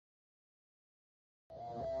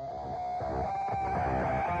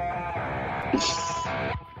I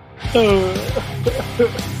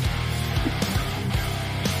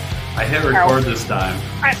hit record this time.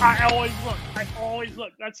 I always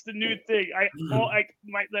look. That's the new thing. I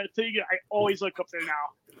always look up there now.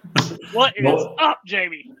 What is up,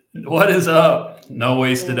 Jamie? What is up? No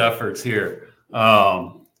wasted efforts here.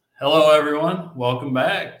 Hello, everyone. Welcome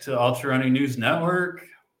back to Ultra Running News Network.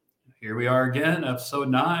 Here we are again, episode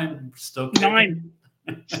 9. Still kicking. 9.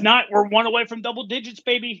 It's not. We're one away from double digits,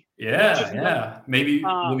 baby. Yeah. Maybe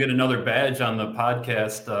we'll get another badge on the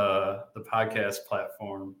podcast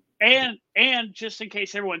platform. And just in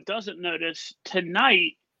case everyone doesn't notice,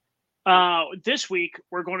 tonight, this week,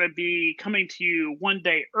 we're going to be coming to you one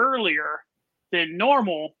day earlier than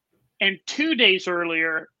normal and 2 days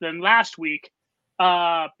earlier than last week,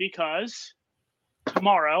 because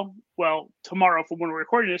tomorrow from when we're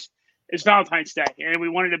recording this, is Valentine's Day, and we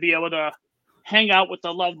wanted to be able to hang out with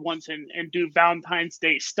the loved ones and do Valentine's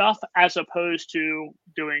Day stuff as opposed to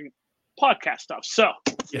doing podcast stuff. So,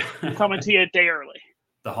 coming to you a day early.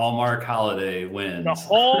 The Hallmark holiday wins. The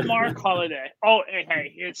Hallmark holiday. Oh,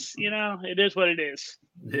 hey, it's, it is what it is.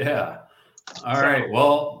 Yeah. All right.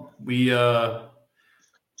 Well, we are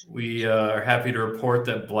happy to report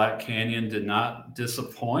that Black Canyon did not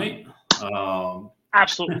disappoint.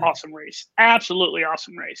 Absolutely awesome race. Absolutely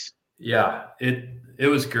awesome race. Yeah, it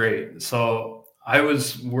was great. So I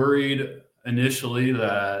was worried initially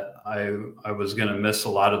that I was going to miss a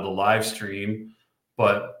lot of the live stream,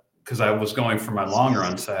 but because I was going for my long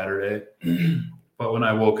run Saturday. But when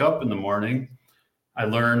I woke up in the morning, I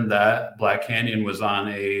learned that Black Canyon was on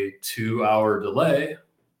a 2-hour delay.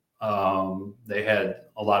 They had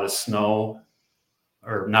a lot of snow,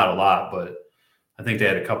 or not a lot, but I think they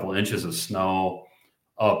had a couple inches of snow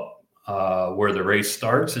up where the race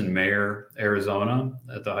starts in Mayer, Arizona,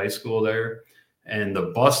 at the high school there. And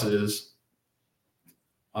the buses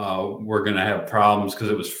were going to have problems because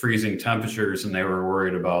it was freezing temperatures and they were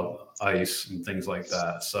worried about ice and things like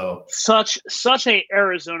that. So such a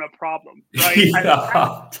Arizona problem, right?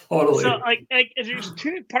 Yeah, totally. So like there's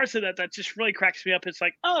two parts of that just really cracks me up. It's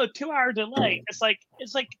like, 2-hour delay. It's like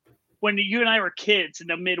when you and I were kids in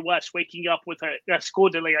the Midwest, waking up with a school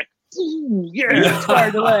delay, like,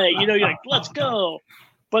 2-hour delay. You're like, let's go.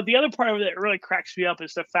 But the other part of it that really cracks me up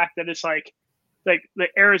is the fact that it's like the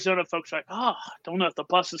Arizona folks are like, don't know if the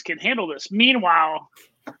buses can handle this. Meanwhile,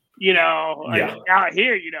 out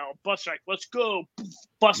here, buses are like, let's go,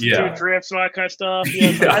 busting through drifts and all that kind of stuff.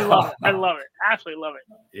 I love it. Absolutely love it.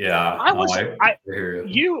 Yeah.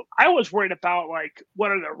 I was worried about like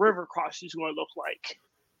what are the river crossings going to look like.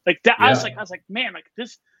 Like that, I was like, man, like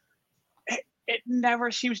this. It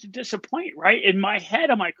never seems to disappoint, right? In my head,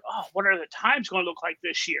 I'm like, what are the times going to look like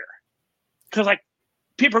this year? Because like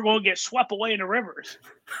people are going to get swept away in the rivers.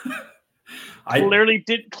 Clearly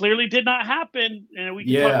did not happen, and we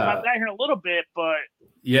can talk about that here in a little bit. But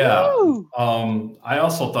I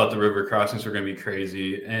also thought the river crossings were going to be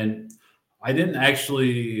crazy, and I didn't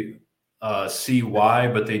actually see why,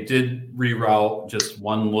 but they did reroute just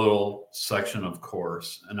one little section of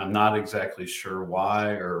course, and I'm not exactly sure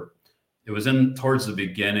why, or it was towards the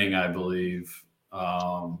beginning, I believe,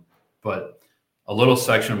 but a little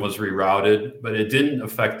section was rerouted, but it didn't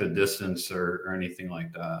affect the distance or anything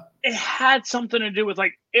like that. It had something to do with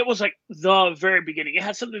it was like the very beginning. It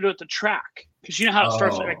had something to do with the track, because you know how it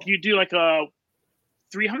starts. Like you do like a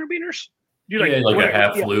 300 meters. You do like a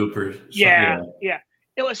half loop or something. Yeah.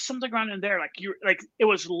 It was something around in there. It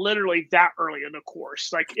was literally that early in the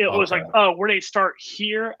course. Like it was like, where they start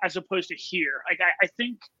here as opposed to here. Like I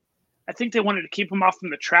think they wanted to keep them off from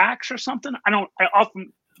the tracks or something. Off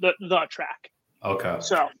from the track. Okay.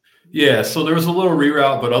 So there was a little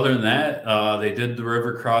reroute, but other than that, they did the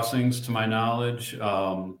river crossings to my knowledge.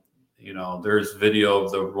 There's video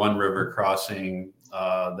of the one river crossing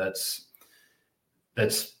that's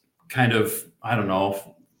kind of, I don't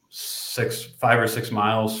know, 5 or 6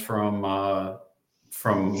 miles from mile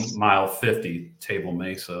 50, Table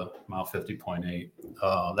Mesa, mile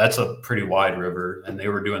 50.8. That's a pretty wide river, and they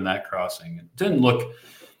were doing that crossing. It didn't look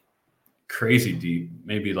crazy deep,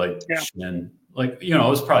 maybe shin. It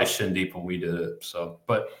was probably shin deep when we did it. So,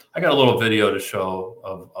 but I got a little video to show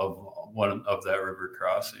of one of that river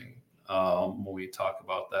crossing when we talk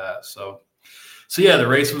about that. So yeah, the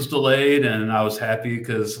race was delayed, and I was happy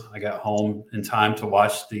because I got home in time to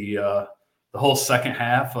watch the whole second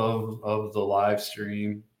half of the live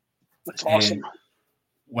stream. That's awesome. And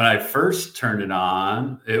when I first turned it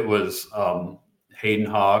on, it was Hayden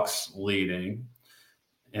Hawks leading,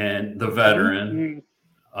 and the veteran.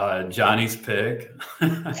 Johnny's pick.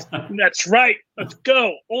 That's right. Let's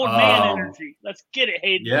go. Old man energy. Let's get it,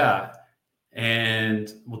 Hayden. Yeah.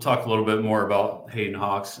 And we'll talk a little bit more about Hayden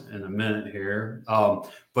Hawks in a minute here.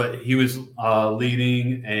 But he was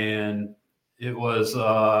leading, and it was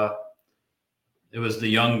the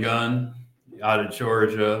young gun out of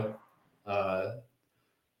Georgia. Out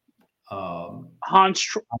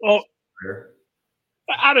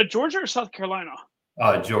of Georgia or South Carolina?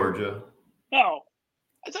 Georgia. Oh,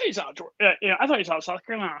 I thought he was out of Georgia. Yeah, I thought he was out of South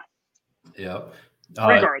Carolina. Yep.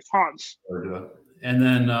 Regards, Hans. Georgia. And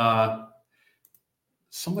then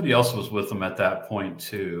somebody else was with him at that point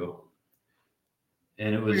too.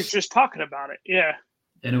 And it was, we were just talking about it. Yeah.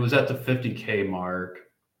 And it was at the 50K mark.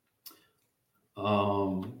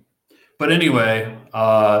 But anyway,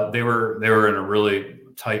 they were in a really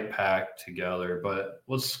tight pack together. But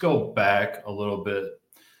let's go back a little bit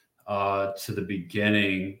to the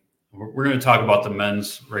beginning. We're going to talk about the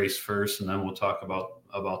men's race first, and then we'll talk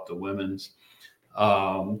about the women's.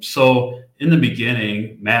 So in the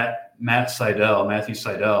beginning, Matthew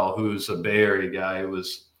Seidel, who's a Bay Area guy,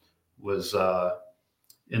 was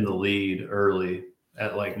in the lead early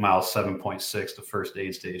at like mile 7.6, the first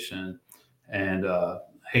aid station, and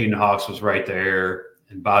Hayden Hawks was right there,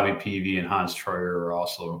 and Bobby Peavy and Hans Troyer were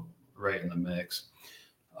also right in the mix.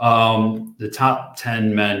 The top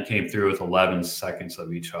 10 men came through with 11 seconds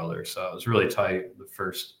of each other, so it was really tight the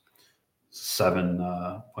first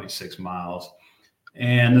 7.6 miles.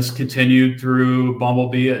 And this continued through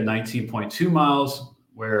Bumblebee at 19.2 miles,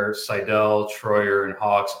 where Seidel, Troyer, and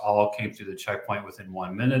Hawks all came through the checkpoint within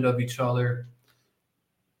 1 minute of each other.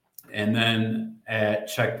 And then at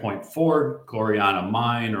checkpoint 4, Gloriana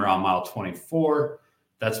Mine, around mile 24,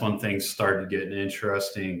 that's when things started getting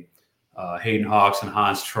interesting. Hayden Hawks and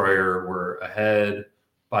Hans Troyer were ahead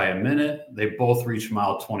by a minute. They both reached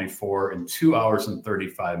mile 24 in 2 hours and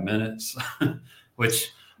 35 minutes,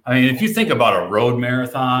 which, I mean, if you think about a road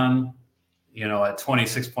marathon, at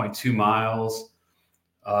 26.2 miles,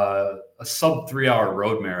 a sub 3 hour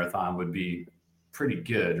road marathon would be pretty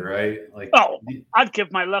good, right? Like, I'd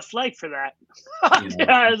give my left leg for that.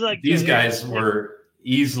 I was like, these guys were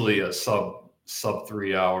easily a sub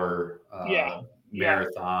 3 hour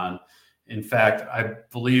marathon. In fact, I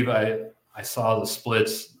believe I saw the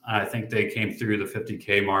splits. I think they came through the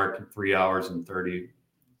 50K mark in 3 hours and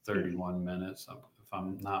 31 minutes, if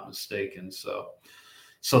I'm not mistaken. So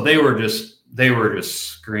they were just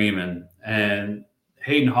screaming. And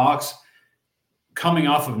Hayden Hawks, coming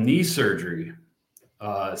off of knee surgery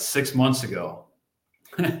 6 months ago,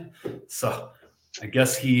 so I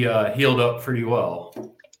guess he healed up pretty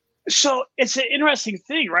well. So it's an interesting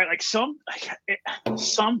thing, right? Like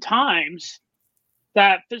sometimes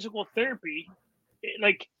that physical therapy,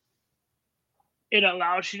 it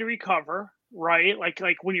allows you to recover, right? Like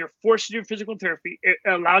when you're forced to do physical therapy, it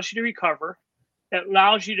allows you to recover. It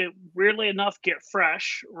allows you to, weirdly enough, get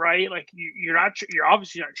fresh, right? Like you're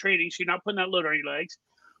obviously not training, so you're not putting that load on your legs.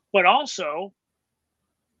 But also,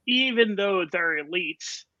 even though they're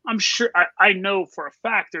elites, I'm sure I know for a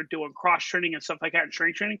fact they're doing cross training and stuff like that in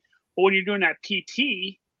strength training. But when you're doing that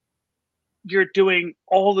PT, you're doing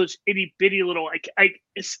all those itty bitty little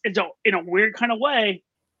it's in a weird kind of way.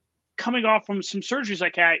 Coming off from some surgeries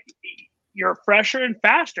like that, you're fresher and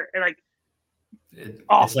faster, and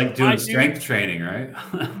it's like doing strength training, right?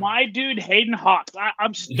 My dude Hayden Hawks,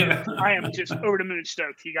 I'm stoked. Yeah. I am just over the moon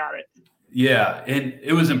stoked. He got it. Yeah, and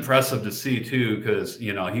it was impressive to see too, because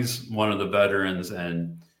he's one of the veterans,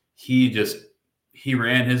 and he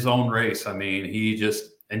ran his own race. I mean, he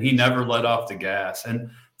never let off the gas. And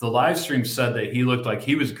the live stream said that he looked like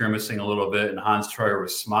he was grimacing a little bit, and Hans Troyer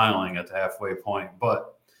was smiling at the halfway point.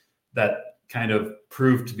 But that kind of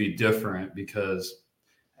proved to be different, because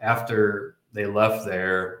after they left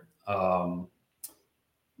there, or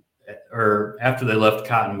after they left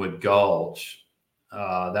Cottonwood Gulch,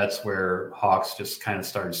 that's where Hawks just kind of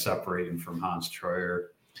started separating from Hans Troyer.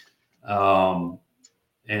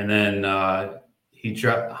 And then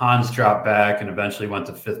Hans dropped back and eventually went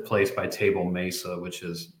to 5th place by Table Mesa, which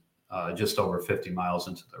is just over 50 miles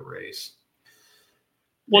into the race.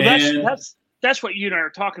 Well, that's what you and I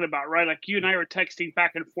are talking about, right? Like you and I were texting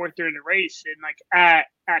back and forth during the race, and like at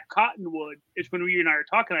Cottonwood is when you and I are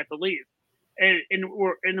talking, I believe, and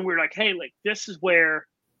we're like, hey, like this is where,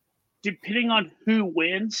 depending on who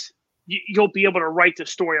wins, you'll be able to write the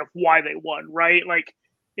story of why they won, right? Like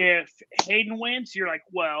if Hayden wins, you're like,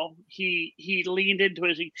 well, he leaned into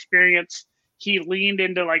his experience, he leaned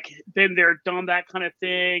into like been there, done that kind of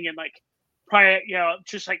thing, and like probably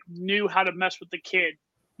just like knew how to mess with the kid,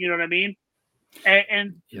 you know what I mean?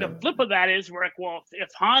 And the flip of that is we're like, well, if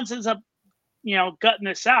Hans ends up, gutting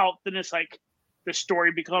this out, then it's like the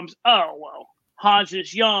story becomes, oh, well, Hans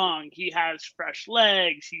is young. He has fresh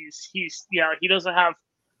legs. He's he doesn't have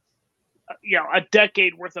a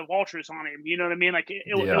decade worth of ultras on him. You know what I mean? Like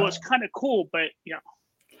it was kind of cool, but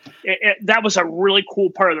that was a really cool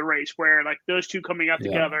part of the race where like those two coming out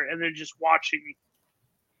together and then just watching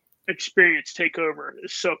experience take over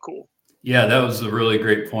is so cool. Yeah, that was a really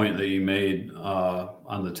great point that you made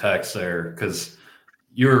on the text there, because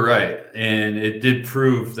you were right. And it did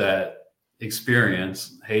prove that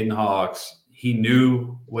experience, Hayden Hawks, he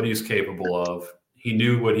knew what he was capable of. He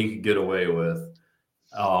knew what he could get away with.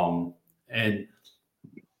 And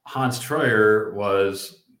Hans Troyer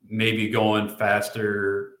was maybe going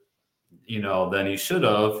faster, than he should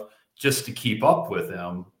have, just to keep up with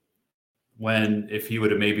him. When if he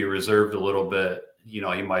would have maybe reserved a little bit, he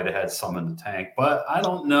might have had some in the tank. But I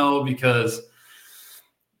don't know, because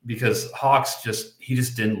Hawks just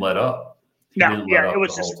didn't let up. It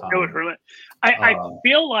was really. I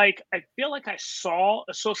feel like I saw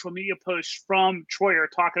a social media post from Troyer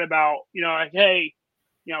talking about, like, hey,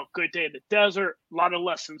 good day in the desert, a lot of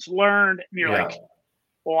lessons learned. And you're like,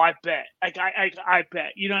 well, I bet. Like, I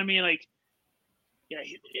bet. You know what I mean? Like,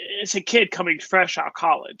 it's a kid coming fresh out of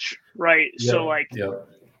college, right? Yep. So, like,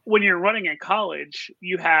 when you're running in college,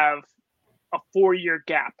 you have a 4-year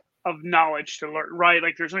gap of knowledge to learn, right?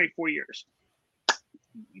 Like, there's only 4 years.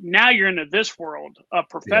 Now you're into this world of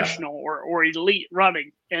professional or elite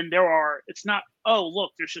running, and it's not, oh,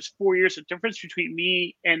 look, there's just 4 years of difference between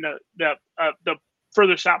me and the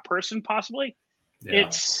furthest out person possibly.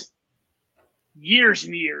 It's years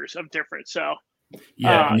and years of difference. So you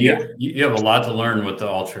have a lot to learn with the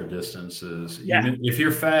ultra distances. Even if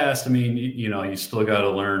you're fast, I mean, you still got to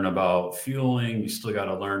learn about fueling, you still got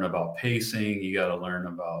to learn about pacing, you got to learn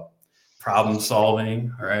about problem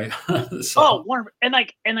solving, right?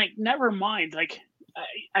 Never mind. Like,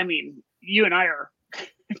 I mean, you and I are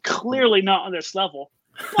clearly not on this level,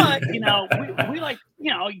 but we like,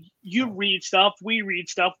 you read stuff, we read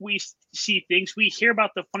stuff, we see things, we hear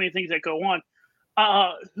about the funny things that go on.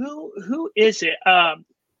 Who is it?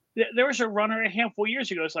 There was a runner a handful of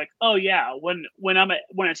years ago. It's like, oh yeah, when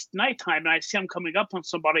it's nighttime and I see I'm coming up on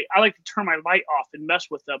somebody, I like to turn my light off and mess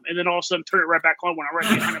with them, and then all of a sudden turn it right back on when I'm right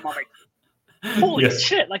behind them. I'm like, holy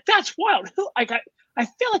shit! Like, that's wild. I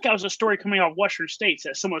feel like I was a story coming out of Western States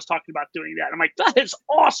that someone was talking about doing that. I'm like, that is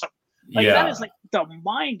awesome. Like, that is like the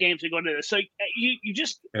mind games that go into this. So you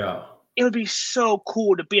just it would be so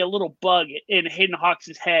cool to be a little bug in Hayden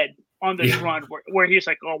Hawks' head on this run where he's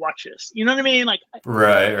like, oh, watch this. You know what I mean? Like,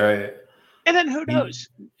 right. And then who knows?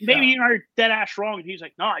 Maybe you are dead ass wrong. And he's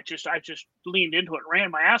like, no, I just leaned into it, ran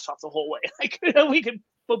my ass off the whole way. Like, we could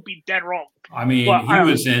both be dead wrong. I mean,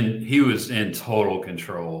 he was in total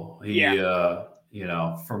control. He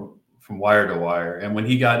from wire to wire. And when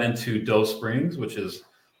he got into Doe Springs, which is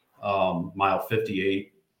mile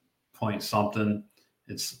 58 point something,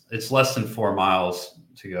 it's less than 4 miles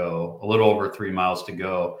to go, a little over 3 miles to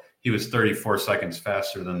go. He was 34 seconds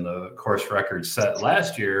faster than the course record set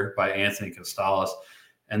last year by Anthony Costales.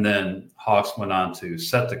 And then Hawks went on to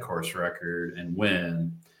set the course record and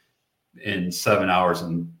win in 7 hours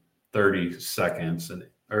and 30 seconds. 7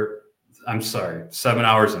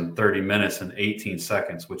 hours and 30 minutes and 18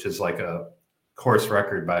 seconds, which is like a course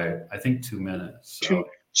record by, I think, 2 minutes.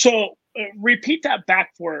 So repeat that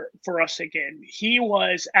back for us again. He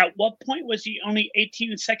was, at what point was he only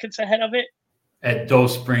 18 seconds ahead of it? At Doe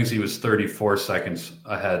Springs, he was 34 seconds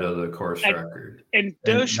ahead of the course record. And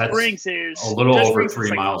Doe Springs is a little over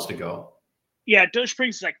 3 miles to go. Yeah, Doe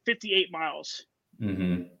Springs is like 58 miles.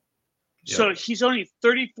 Mm-hmm. Yep. So he's only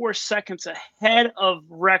 34 seconds ahead of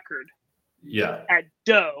record. Yeah. At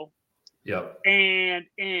Doe. Yep. And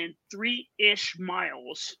in 3-ish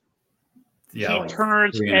miles, he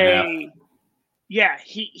turns he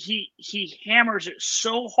hammers it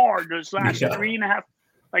so hard those last 3.5.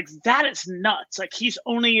 Like, that is nuts. Like, he's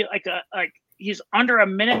only he's under a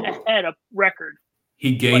minute ahead of record.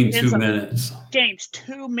 He gained 2 minutes. Gains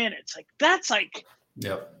 2 minutes. Like, that's like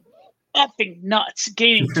effing nuts.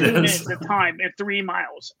 Gaining 2 minutes of time at 3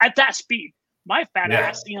 miles at that speed. My fat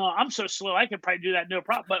ass, I'm so slow. I could probably do that no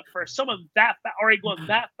problem. But for someone that already going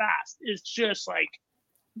that fast, it's just like,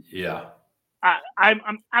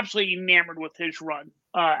 I'm absolutely enamored with his run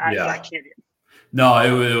at Black Canyon. No,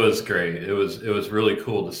 it was great. It was really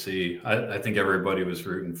cool to see. I think everybody was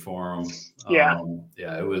rooting for him.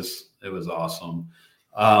 It was awesome.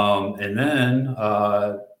 And then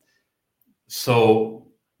so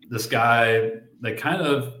this guy that kind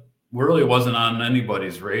of really wasn't on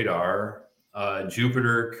anybody's radar,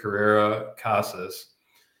 Jupiter Carrera Casas.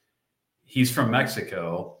 He's from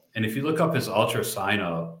Mexico, And if you look up his ultra sign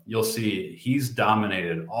up, you'll see he's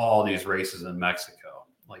dominated all these races in Mexico,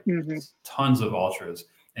 like tons of ultras.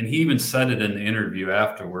 And he even said it in the interview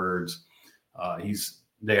afterwards.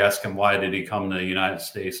 They asked him why did he come to the United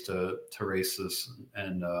States to race this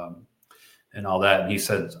and all that. And he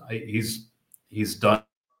said he's done,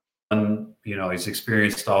 he's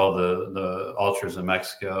experienced all the ultras in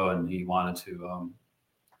Mexico, and he wanted to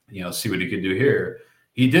see what he could do here.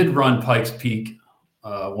 He did run Pikes Peak,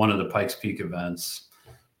 one of the Pikes Peak events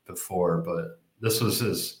before, but this was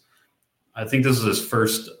his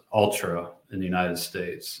first ultra in the United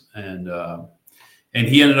States. And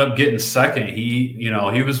he ended up getting second. He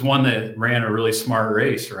was one that ran a really smart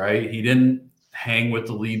race, right? He didn't hang with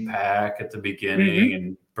the lead pack at the beginning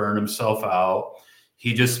and burn himself out.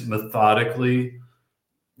 He just methodically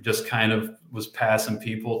just kind of was passing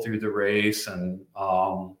people through the race and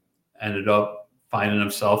ended up finding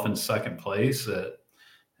himself in second place.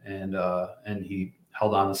 And he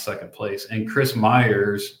held on to second place. And Chris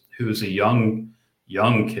Myers, who's a young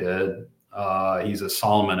kid, he's a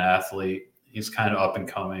Solomon athlete. He's kind of up and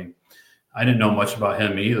coming. I didn't know much about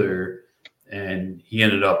him either. And he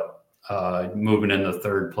ended up moving into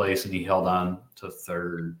third place, and he held on to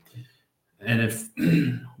third. And if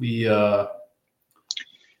we on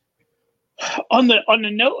the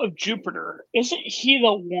note of Jupiter, isn't he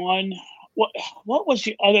the one? What was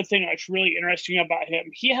the other thing that's really interesting about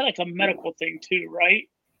him? He had like a medical thing too, right?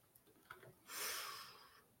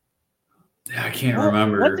 Yeah, I can't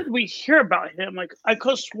remember. What did we hear about him? Like I could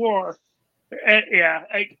have swore.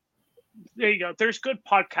 There you go. There's good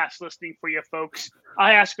podcast listening for you folks.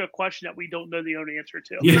 I ask a question that we don't know the only answer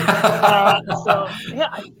to. Yeah. I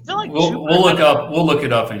feel like we'll look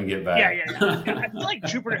it up and get back. Yeah. I feel like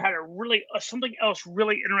Jupiter had a really something else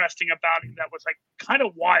really interesting about him that was like kind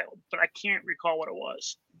of wild, but I can't recall what it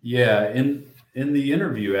was. Yeah, in the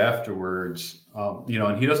interview afterwards,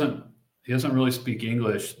 and he doesn't really speak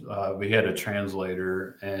English. We had a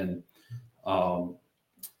translator, and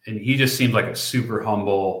he just seemed like a super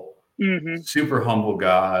humble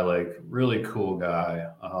guy, like really cool guy.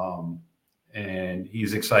 And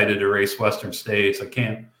he's excited to race Western States. I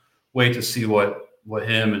can't wait to see what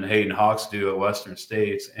him and Hayden Hawks do at Western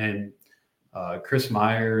States. And Chris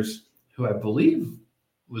Myers, who I believe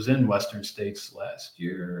was in Western States last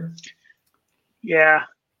year. Yeah.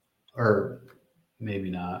 Or maybe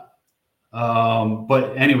not.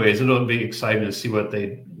 But anyways, it'll be exciting to see what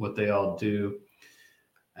they all do.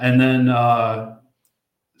 And then,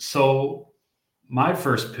 so my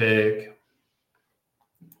first pick,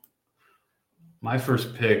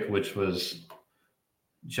 which was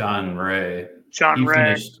John Ray. He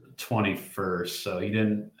finished 21st, so he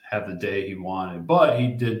didn't have the day he wanted, but he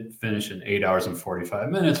did finish in 8 hours and 45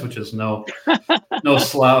 minutes, which is no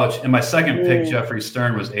slouch. And my second pick, Jeffrey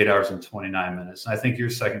Stern, was 8 hours and 29 minutes. And I think your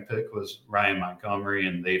second pick was Ryan Montgomery,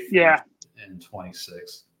 and they finished in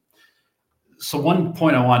 26. So one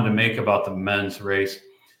point I wanted to make about the men's race,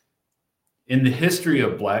 in the history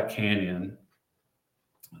of Black Canyon,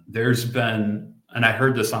 there's been, and I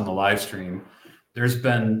heard this on the live stream, there's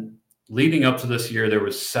been, leading up to this year, there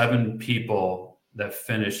was 7 people that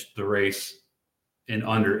finished the race in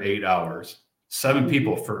under 8 hours. 7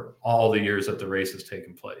 people for all the years that the race has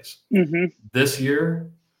taken place. This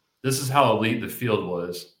year, this is how elite the field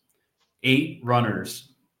was. 8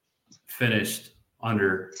 runners finished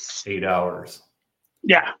under 8 hours.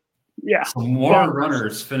 Yeah. So more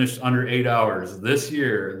runners finished under 8 hours this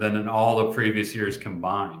year than in all the previous years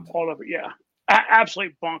combined. All of it, yeah.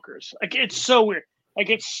 Absolutely bonkers. Like, it's so weird. Like,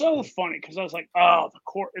 it's so funny because I was like, oh, the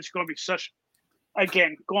court, it's going to be such,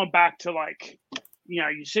 again, going back to like,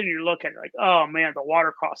 you sit and you look at it like, oh man, the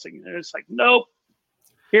water crossing. And it's like, nope.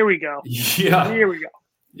 Here we go. Yeah. Here we go.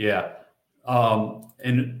 Yeah.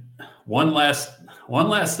 And one last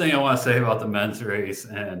thing I want to say about the men's race,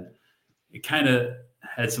 and it kind of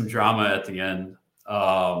had some drama at the end.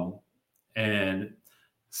 And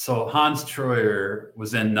so Hans Troyer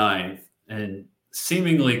was in 9th and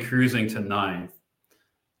seemingly cruising to 9th.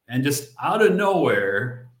 And just out of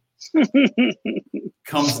nowhere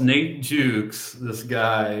comes Nate Jukes, this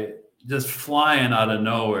guy just flying out of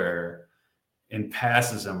nowhere, and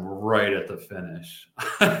passes him right at the finish.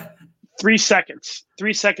 3 seconds.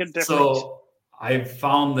 3 second difference. So I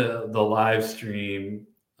found the live stream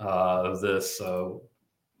of this. So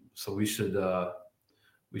we should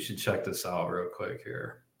check this out real quick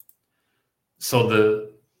here. So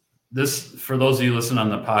this for those of you listening on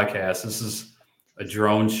the podcast, this is a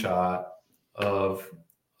drone shot of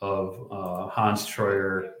Hans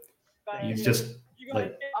Troyer. He's just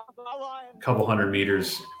like a couple hundred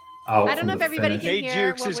meters out. I don't know if everybody can Nate hear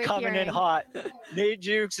Jukes what is we're coming in hearing. hot. Nate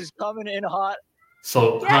Jukes is coming in hot.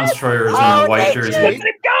 So Hans Troyer is in Oh, a white Nate jersey.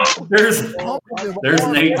 Jukes! There's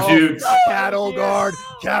Nate Jukes. Cattle guard,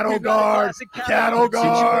 cattle You got a guard, classic cattle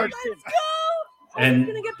guard. situation. And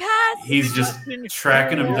gonna get past. he's just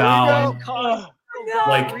tracking him Here we down Con- No.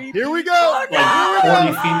 like Here we go. like 40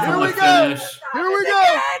 feet Here from we the go. finish. Here we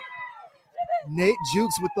go. Nate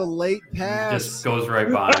Jukes with the late pass. Just goes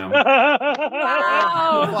right by him.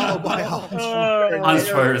 Wow. Followed by Hans Hans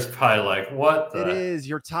Troyer. Troyer is probably like, what It the? is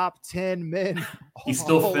your top 10 men. He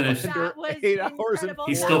still all finished- under That was 8 hours and incredible.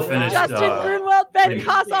 He still 4 finished, minutes. Justin Grunwald, Ben maybe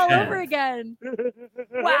Koss all 10. over again.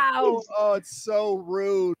 Wow. Oh, it's so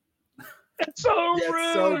rude. It's so Yet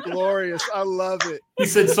rude. so glorious. I love it. He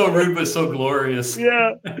said so rude but so glorious.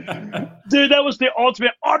 Yeah, dude, that was the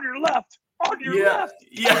ultimate on your left, on your yeah, left,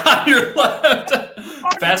 yeah, on your left.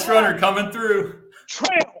 Fast your runner left. coming through.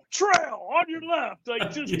 trail on your left,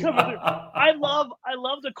 like just Yeah. coming through. I love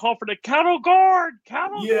the call for the cattle guard, Yeah.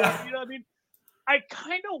 guard. You know what I mean? I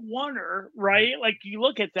kind of wonder, right? Like you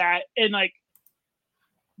look at that and like,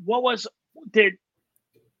 what was did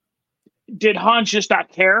Hans just not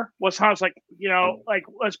care? Was Hans like, you know, like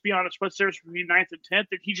let's be honest, what's there between 9th and 10th?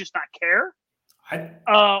 Did he just not care?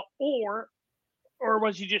 Or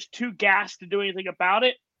was he just too gassed to do anything about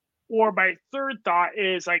it? Or my third thought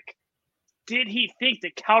is like, did he think the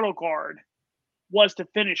cattle guard was to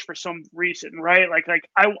finish for some reason, right? Like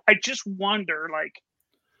I just wonder, like,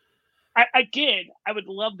 I would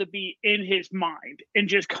love to be in his mind and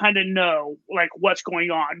just kind of know like what's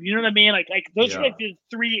going on. You know what I mean? Like those are like the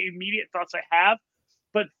three immediate thoughts I have.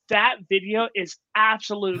 But that video is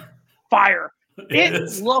absolute fire.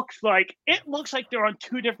 It looks like they're on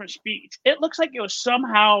two different speeds. It looks like it was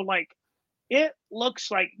somehow like it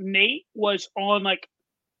looks like Nate was on like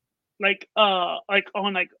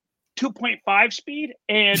on like 2.5 speed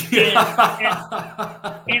and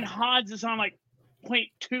Hans is on like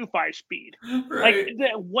 0.25 speed. Right. Like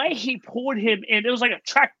the way he pulled him in, it was like a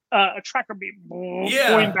tracker beam Yeah,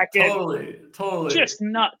 going back totally. Just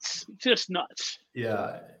nuts.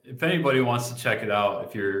 Yeah, if anybody wants to check it out,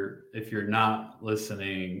 if you're not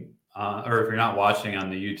listening or if you're not watching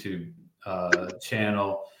on the YouTube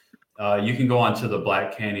channel, you can go onto the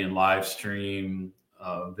Black Canyon live stream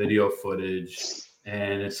video footage,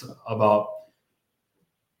 and it's about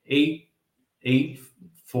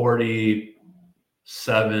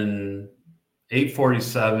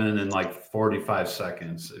 8:47 and like 45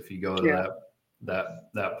 seconds. If you go to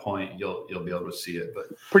that point, you'll be able to see it. But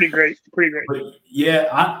pretty great. But yeah,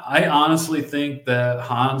 I honestly think that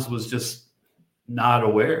Hans was just not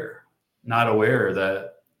aware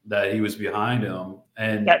that he was behind him.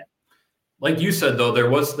 And like you said, though, there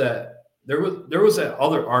was that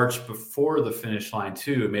other arch before the finish line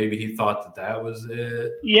too. Maybe he thought that was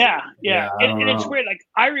it. Yeah. And it's weird. Like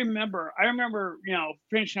I remember, you know,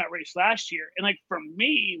 finishing that race last year, and like for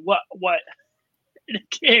me, what a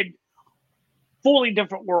kid, fully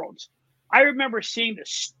different worlds. I remember seeing the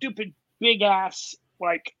stupid big ass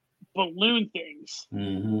like balloon things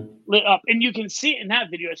lit up, and you can see it in that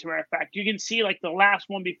video. As a matter of fact, you can see like the last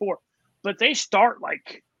one before, but they start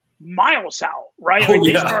like miles out, right? Like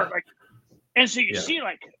they start like, and so you see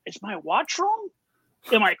like, is my watch wrong?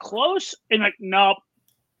 Am I close? And like, nope.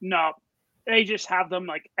 They just have them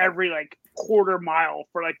like every like quarter mile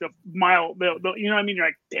for like the mile. You know what I mean? You're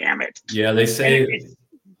like, damn it. Yeah, they say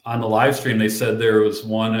on the live stream they said there was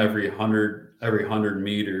one every 100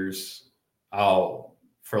 meters out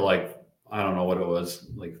for like, I don't know what it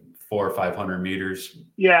was, like 400 or 500 meters.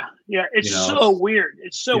 Yeah. It's so weird.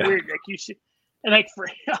 It's so weird. Like you see, and like for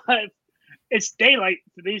it's daylight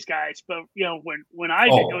for these guys, but you know when I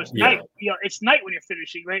it was night. You know, it's night when you're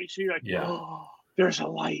finishing, right? So you're like, oh, there's a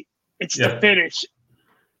light. It's the finish.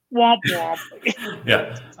 Womp womp.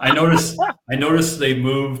 Yeah, I noticed they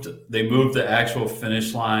moved the actual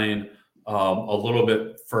finish line a little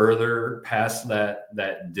bit further past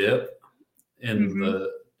that dip in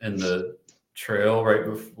the trail, right?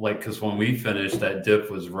 Like, because when we finished, that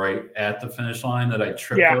dip was right at the finish line that I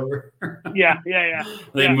tripped over. Yeah.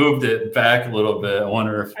 They moved it back a little bit.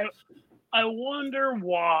 I wonder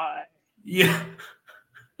why. Yeah.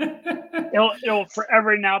 It'll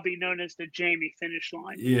forever now be known as the Jamie finish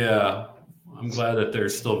line. Yeah. I'm glad that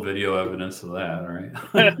there's still video evidence of that, right?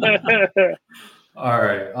 All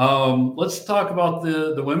right. Let's talk about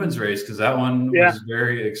the women's race, because that one was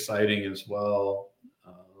very exciting as well.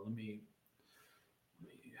 Let me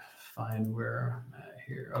find where I'm at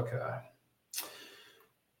here. Okay.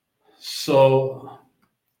 So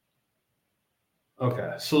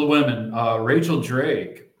the women, Rachel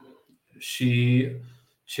Drake, she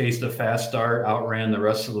chased a fast start, outran the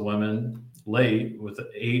rest of the women late with an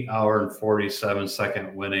 8-hour and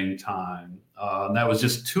 47-second winning time. And that was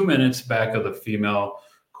just 2 minutes back of the female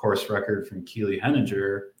course record from Keely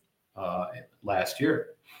Henninger last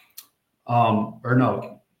year. Or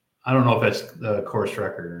no, I don't know if that's the course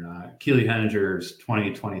record or not. Keely Henninger's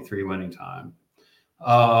 2023 winning time.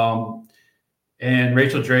 And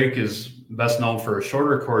Rachel Drake is best known for a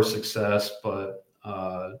shorter course success, but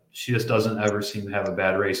she just doesn't ever seem to have a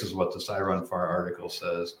bad race, is what this I Run Far article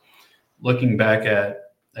says. Looking back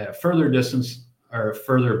at further distance, or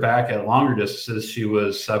further back at longer distances, she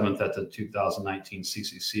was 7th at the 2019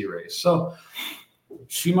 CCC race. So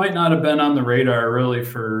she might not have been on the radar really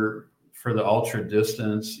for the ultra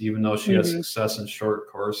distance, even though she has success in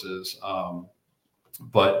short courses.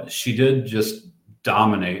 But she did just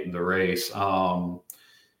dominate the race. But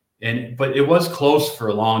it was close for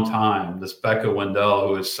a long time. This Becca Wendell,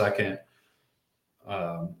 who is second,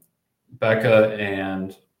 Becca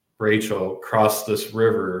and Rachel crossed this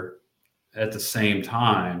river at the same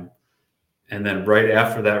time. And then right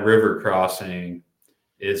after that river crossing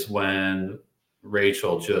is when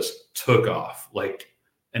Rachel just took off.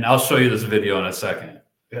 And I'll show you this video in a second.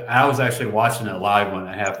 I was actually watching it live when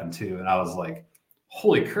it happened too. And I was like,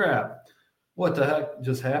 holy crap, what the heck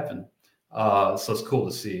just happened? So it's cool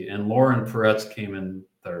to see. And Lauren Peretz came in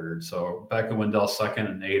third. So Becca Wendell second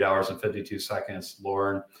in 8 hours and 52 seconds.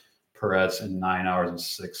 Lauren Peretz in 9 hours and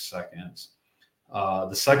 6 seconds.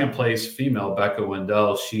 The second place female, Becca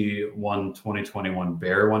Wendell, she won 2021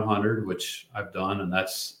 Bear 100, which I've done, and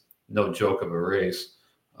that's no joke of a race.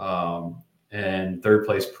 And third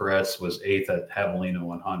place Peretz was 8th at Javelina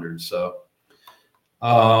 100. So,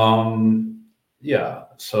 yeah.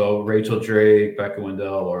 So Rachel Drake, Becca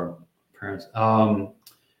Wendell, or parents.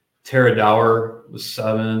 Tara Dower was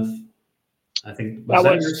 7th. I think was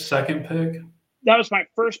that your second pick? That was my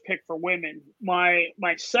first pick for women. My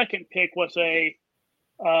second pick was my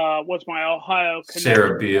Ohio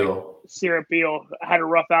Sarah Beal. Sarah Beal had a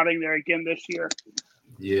rough outing there again this year.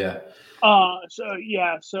 Yeah.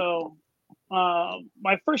 So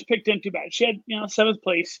my first pick didn't do bad. She had 7th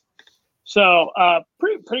place. So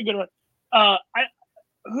pretty good one.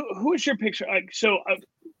 Who is your picture?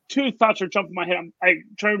 Two thoughts are jumping in my head. I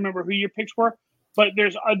try to remember who your picks were, but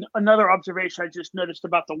there's another observation I just noticed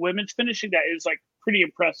about the women's finishing that is pretty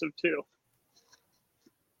impressive too.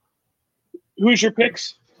 Who's your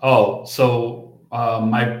picks? Oh, so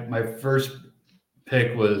my first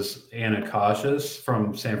pick was Anna Cautious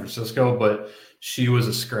from San Francisco, but she was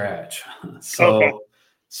a scratch. So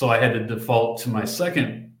I had to default to my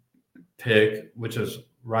second pick, which is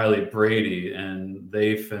Riley Brady, and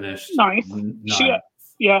they finished ninth. ninth.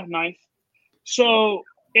 Ninth. So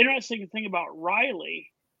interesting thing about Riley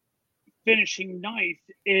finishing ninth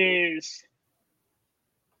is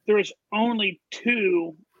there's only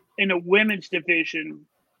 2 in a women's division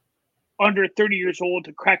under 30 years old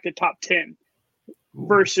to crack the top 10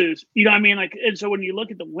 versus, and so when you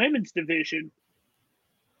look at the women's division,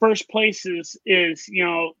 first place is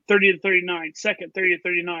 30 to 39, second 30 to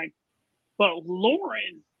 39. But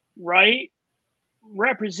Lauren, right,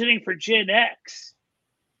 representing for Gen X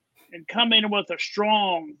and come in with a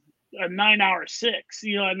strong 9 hour 6,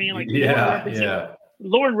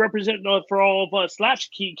 Lauren representing for all of us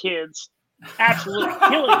latchkey kids, absolutely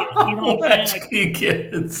killing it. You know what I'm saying? Latchkey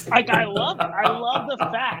kids. I love the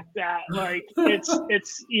fact that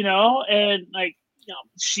it's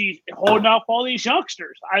she's holding off all these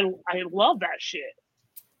youngsters. I love that shit.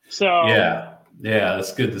 So yeah,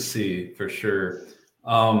 that's good to see for sure.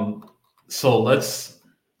 So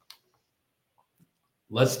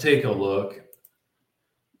let's take a look.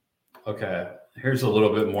 Okay, here's a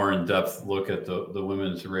little bit more in-depth look at the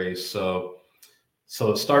women's race. So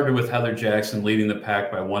it started with Heather Jackson leading the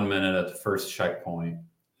pack by 1 minute at the first checkpoint.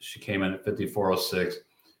 She came in at 54.06.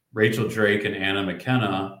 Rachel Drake and Anna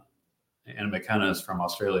McKenna is from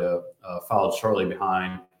Australia, followed shortly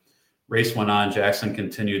behind. Race went on. Jackson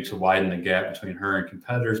continued to widen the gap between her and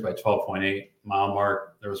competitors by 12.8 mile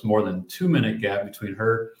mark. There was more than 2 minute gap between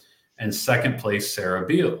her and second place Sarah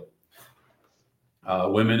Beal.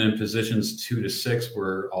 Women in positions 2 to 6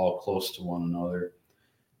 were all close to one another.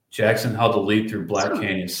 Jackson held the lead through Black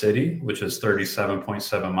Canyon City, which is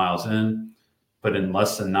 37.7 miles in, but in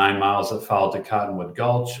less than 9 miles that followed to Cottonwood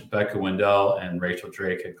Gulch, Becca Wendell and Rachel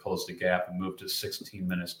Drake had closed the gap and moved to 16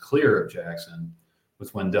 minutes clear of Jackson,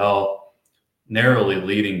 with Wendell narrowly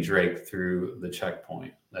leading Drake through the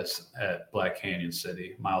checkpoint. That's at Black Canyon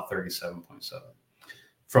City, mile 37.7.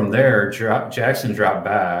 From there, Jackson dropped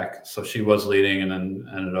back, so she was leading and then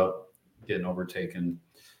ended up getting overtaken.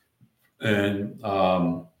 And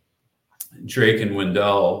Drake and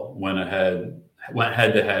Wendell went head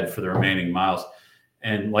to head for the remaining miles.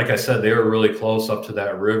 And like I said, they were really close up to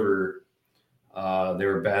that river. They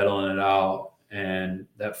were battling it out. And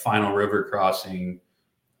that final river crossing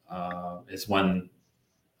is when,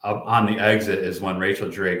 on the exit, is when Rachel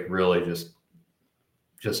Drake really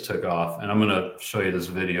just took off. And I'm going to show you this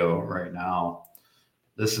video right now.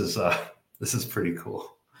 This is pretty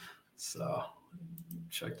cool. So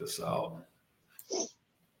check this out.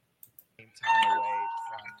 Time away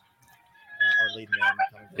from our lead man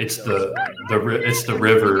coming from It's Joe's. the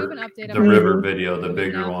river, Give an update the on river the- video, the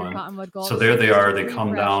bigger now through one. Cottonwood Gulch. So there they are. They Just to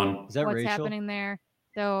come refresh down. Is that what's Rachel? happening there?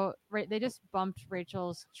 So they just bumped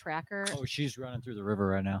Rachel's tracker Oh, she's running through the river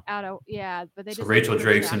right now. out of but they So just Rachel her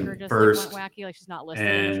Drake's tracker in just, first, went wacky, like she's not listed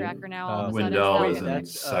in the and tracker now. All of a sudden, Wendell it's is Becca. in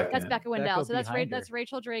second. That's Becca Wendell. Becca So that's behind her. that's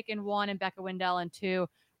Rachel Drake in 1 and Becca Wendell in 2.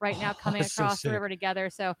 Right now, coming That's so across the sick. river together.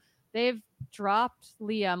 So they've dropped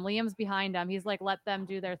Liam. Liam's behind them. He's like, let them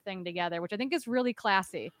do their thing together, which I think is really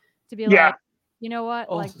classy. To be Yeah. like, you know what?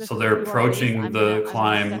 Oh, Like, this So is they're your race. approaching I'm the gonna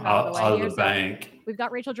climb step out way of here. the So bank. we've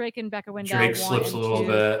got Rachel Drake and Becca Wendell. Drake 1 slips and a little 2,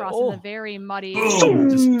 bit. crossing Oh. the very muddy. Boom!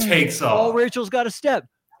 Just takes Oh, off. Rachel's got a step.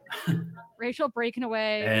 Rachel breaking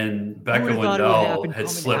away. And Becca would've thought it would Wendell happen had coming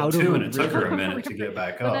slipped out of too, a and it took her a river. minute to get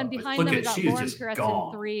back But up. then But behind look them, we at, got she's Lauren just Perez in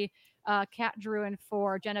gone. 3, Kat Drew in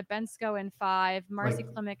 4, Jenna Bensko in 5, Marcy Like,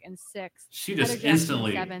 Klimek in 6, She Heather just Jackson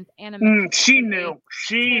instantly. in 7th, Anna She in knew. 8th,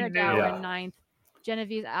 She Tara knew. Dow Yeah. in 9th,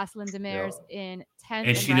 Genevieve Aslan Demers in 10th,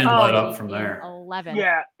 And she Riley didn't let Brady up from in there. 11th.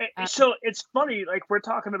 Yeah. Uh, So it's funny, like we're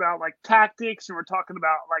talking about like tactics and we're talking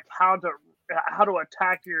about like how to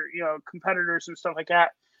attack your competitors and stuff like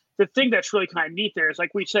that. The thing that's really kind of neat there is,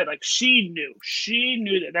 like we said, like she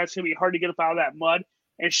knew that that's gonna be hard to get up out of that mud,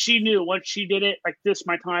 and she knew once she did it, like this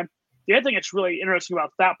my time. The other thing that's really interesting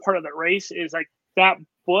about that part of the race is like that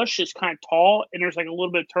bush is kind of tall and there's like a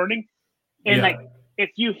little bit of turning, and Yeah. like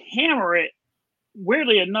if you hammer it,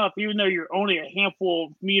 weirdly enough, even though you're only a handful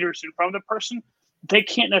of meters in front of the person, they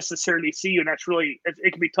can't necessarily see you, and that's really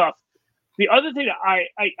it can be tough. The other thing that I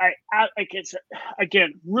it's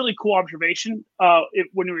again really cool observation.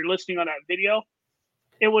 When we were listening on that video,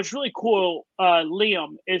 it was really cool.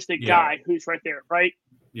 Liam is the Yeah. guy who's right there, right?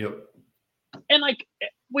 Yep. And like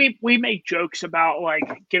we make jokes about like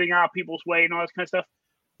getting out of people's way and all this kind of stuff,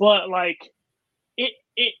 but like it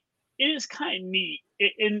is kind of neat.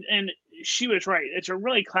 And she was right. It's a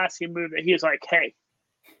really classy move that he is like, hey,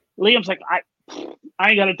 Liam's like, I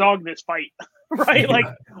ain't got a dog in this fight, right? Like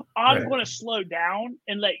I'm Right. going to slow down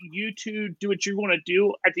and let you two do what you want to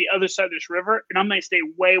do at the other side of this river, and I'm going to stay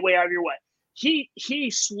way out of your way. He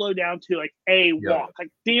slowed down to like a walk, like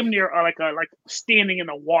damn near like standing in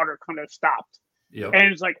the water, kind of stopped. Yep.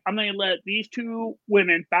 And it's like, I'm going to let these two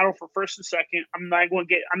women battle for first and second. I'm not going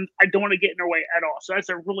to I don't want to get in their way at all. So that is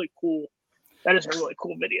a really cool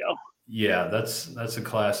video. Yeah, that's a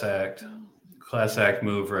class act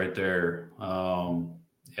move right there.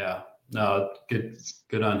 Yeah, no,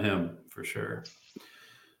 good on him for sure.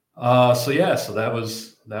 So that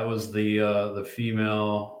was the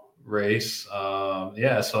female race.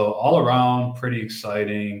 So all around pretty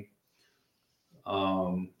exciting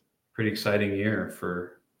year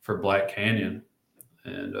for Black Canyon.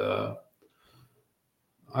 And all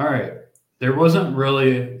right, there wasn't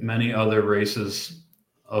really many other races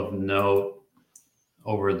of note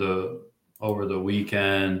over the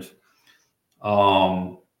weekend.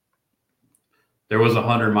 There was a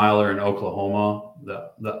 100-miler in Oklahoma,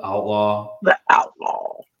 the Outlaw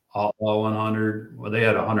 100. Well, they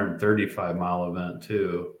had a 135-mile event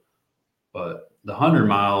too, but the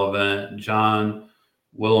 100-mile event, John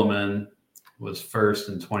Williman was first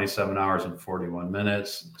in 27 hours and 41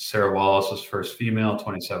 minutes. Sarah Wallace was first female,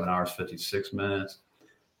 27 hours, 56 minutes.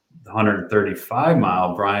 The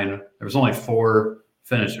 135-mile, there was only 4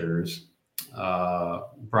 finishers.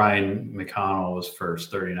 Brian McConnell was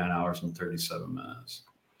first, 39 hours and 37 minutes.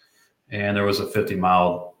 And there was a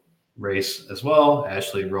 50-mile race as well.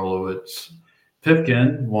 Ashley Rolowitz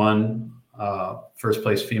Pipkin won first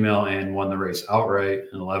place female and won the race outright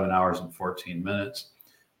in 11 hours and 14 minutes.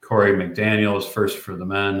 Corey McDaniel was first for the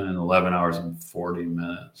men in 11 hours and 40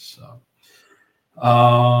 minutes. So,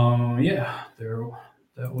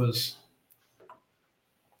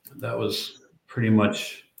 that was pretty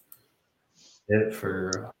much it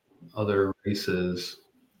for other races.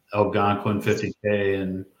 Algonquin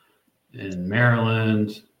 50K in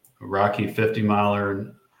Maryland, Rocky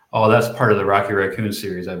 50-miler. Oh, that's part of the Rocky Raccoon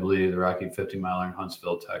series, I believe. The Rocky 50-miler in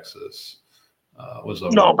Huntsville, Texas, was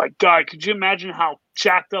over. Oh my God! Could you imagine how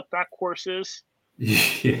jacked up that course is?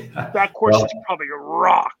 Yeah. That course is probably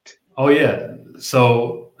rocked. Oh yeah.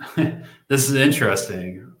 So this is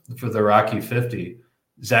interesting. for the Rocky 50.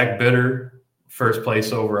 Zach Bitter, first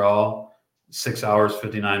place overall, 6 hours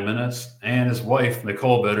 59 minutes, and his wife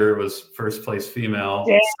Nicole Bitter was first place female,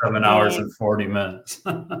 7 hours and 40 minutes.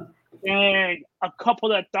 Dang, a couple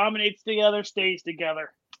that dominates together stays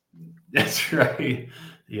together. That's right.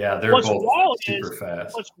 Yeah, they're both super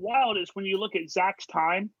fast. What's wild is when you look at Zach's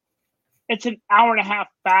time, it's an hour and a half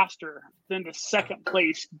faster than the second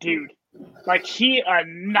place dude. Like, he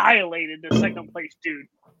annihilated the second place dude.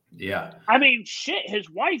 Yeah. I mean, shit, his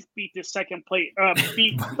wife beat the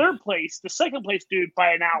beat third place, the second place dude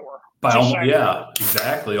by an hour. Yeah,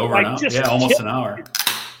 exactly. Over an hour. Yeah, almost an hour.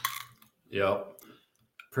 Yep.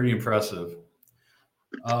 Pretty impressive.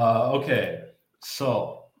 Okay.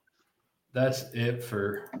 So that's it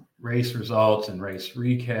for race results and race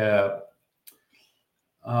recap.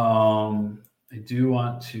 I do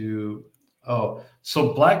want to,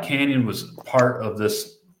 so Black Canyon was part of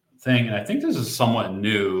this thing, and I think this is somewhat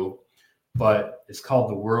new, but it's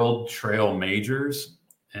called the World Trail Majors,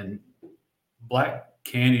 and Black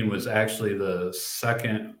Canyon was actually the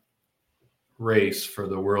second race for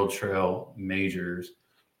the World Trail Majors.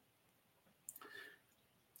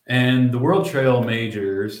 And the World Trail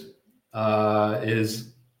Majors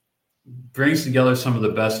brings together some of the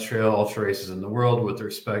best trail ultra races in the world with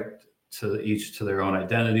respect to each to their own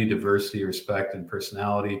identity, diversity, respect, and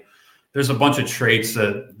personality. There's a bunch of traits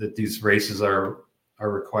that these races are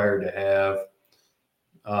required to have.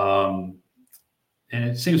 And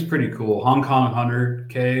it seems pretty cool. Hong Kong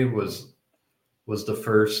 100K was the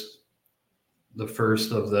first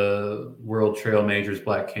of the World Trail Majors.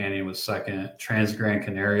 Black Canyon was second. Trans Gran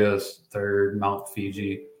Canaria is third. Mount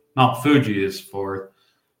Fuji is fourth.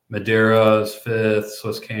 Madeira is fifth.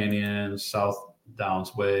 Swiss Canyon, South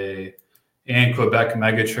Downs Way, and Quebec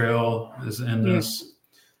Mega Trail is in this,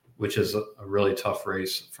 which is a really tough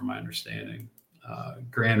race from my understanding.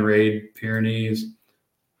 Grand Raid Pyrenees,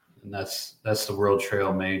 and that's the World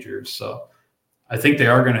Trail Majors. So I think they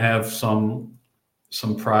are going to have some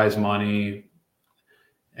prize money.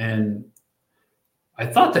 And I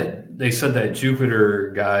thought that they said that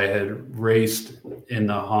Jupiter guy had raced in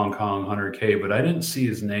the Hong Kong 100K, but I didn't see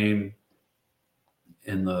his name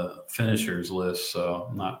in the finishers list, so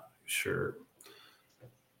I'm not sure.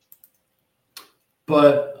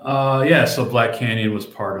 But so Black Canyon was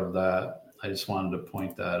part of that. I just wanted to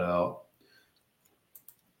point that out.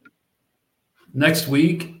 Next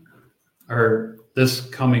week, or this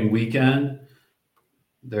coming weekend,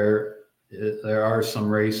 there are some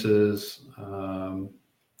races.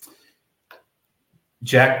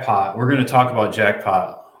 Jackpot. We're going to talk about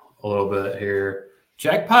Jackpot a little bit here.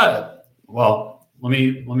 Jackpot. Well, let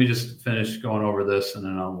me just finish going over this, and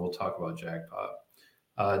then we'll talk about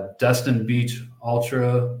Jackpot. Destin Beach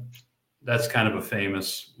Ultra. That's kind of a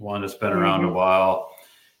famous one. It's been around a while.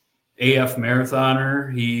 AF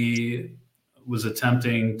Marathoner. He was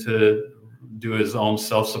attempting to do his own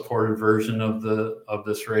self-supported version of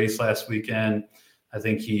this race last weekend. I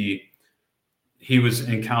think he was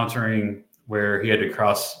encountering where he had to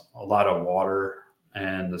cross a lot of water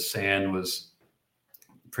and the sand was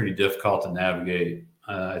pretty difficult to navigate.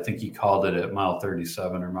 I think he called it at mile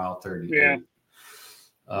 37 or mile 38.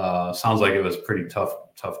 Yeah. Sounds like it was pretty tough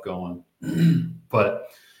going, but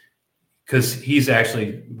because he's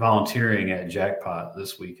actually volunteering at Jackpot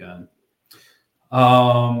this weekend.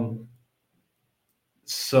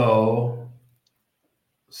 So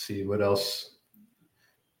let's see what else.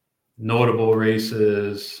 Notable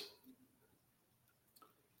races.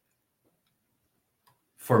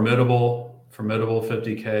 Formidable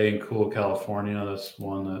 50K in Cool, California. That's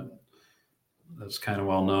one that's kind of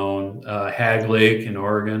well known. Hag Lake in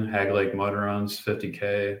Oregon, Hag Lake Mud Runs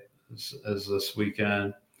 50K is this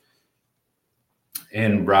weekend.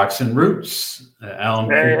 And Rocks and Roots at Allen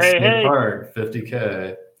Creek State Park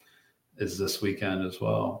 50K is this weekend as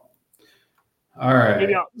well. All right.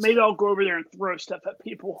 Maybe I'll go over there and throw stuff at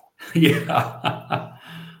people. Yeah.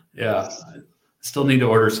 Still need to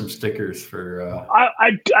order some stickers for.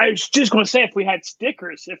 I was just going to say, if we had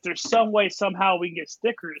stickers, if there's some way somehow we can get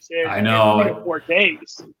stickers in, I know. 3 to 4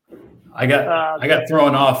 days. I got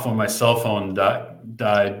thrown off when my cell phone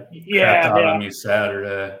died. Yeah, crapped out on me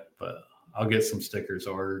Saturday, but I'll get some stickers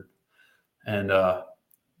ordered, and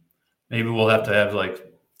maybe we'll have to have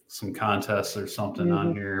like some contests or something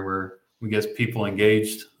on here where we get people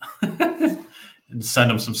engaged. And send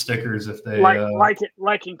them some stickers if they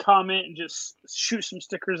like and comment and just shoot some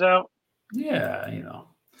stickers out. Yeah,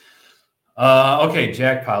 Okay,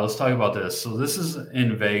 Jackpot. Let's talk about this. So this is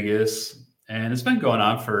in Vegas, and it's been going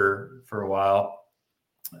on for a while.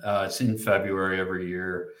 It's in February every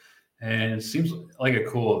year, And it seems like a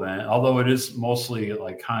cool event, although it is mostly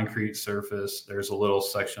like concrete surface. There's a little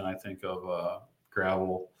section, I think, of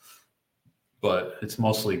gravel, but it's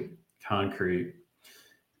mostly concrete.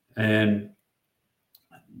 And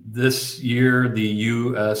this year, the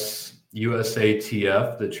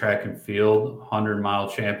USATF, the track and field 100-mile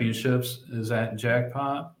championships, is at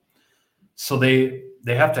Jackpot. So they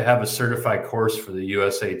have to have a certified course for the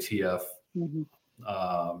USATF.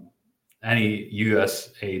 Any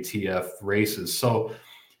USATF races. So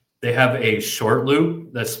they have a short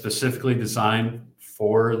loop that's specifically designed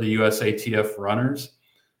for the USATF runners.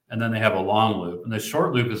 And then they have a long loop. And the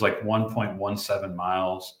short loop is like 1.17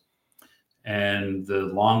 miles. And the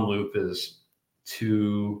long loop is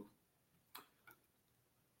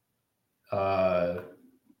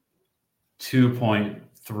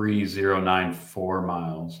 2.3094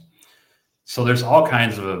 miles. So there's all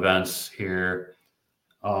kinds of events here.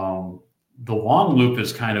 The long loop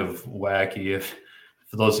is kind of wacky.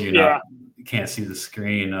 For those of you can't see the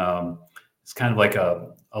screen, it's kind of like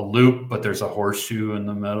a loop, but there's a horseshoe in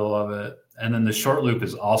the middle of it. And then the short loop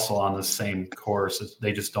is also on the same course.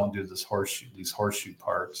 They just don't do these horseshoe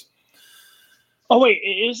parts. Oh wait,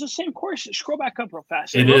 it is the same course. Scroll back up real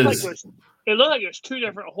fast. It is. It looked like there's two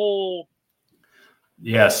different whole.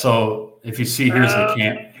 Yeah. So if you see, here's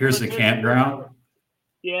the campground.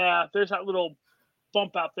 Yeah, there's that little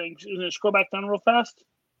bump out thing. Scroll back down real fast.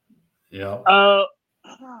 Yeah.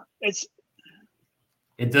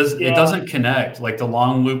 It doesn't connect. Like the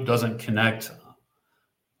long loop doesn't connect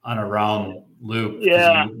on a round loop.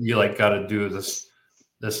 Yeah. You like got to do this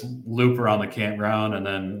loop around the campground and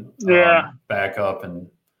then back up, and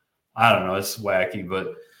I don't know, it's wacky.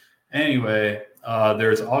 But anyway,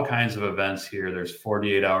 there's all kinds of events here. There's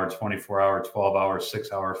 48-hour, 24-hour, 12-hour,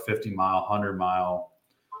 6-hour, 50-mile, 100-mile.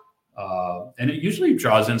 And it usually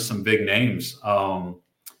draws in some big names. In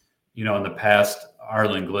the past,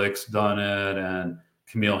 Arlen Glick's done it, and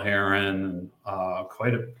Camille Herron, and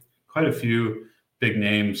quite a few big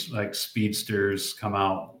names like speedsters come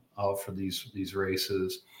out for these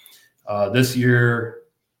races. This year,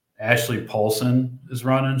 Ashley Paulson is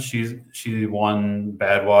running. She won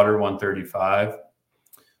Badwater 135.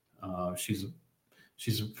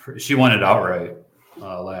 She won it outright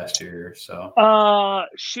last year. So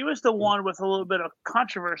she was the one with a little bit of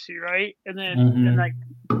controversy, right? And then Mm-hmm. and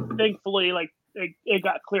thankfully it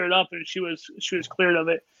got cleared up, and she was cleared of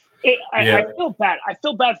it. I feel bad. I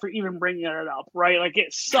feel bad for even bringing it up, right? Like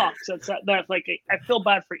it sucks. That's like I feel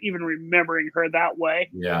bad for even remembering her that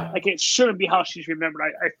way. Yeah, like it shouldn't be how she's remembered.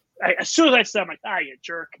 I as soon as I said, I'm like, you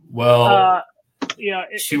jerk. Well,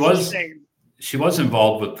 she was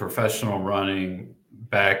involved with professional running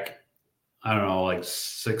back, I don't know, like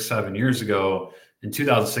 6-7 years ago. In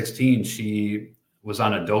 2016, she was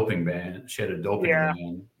on a doping ban. She had a doping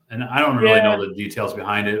ban, and I don't really know the details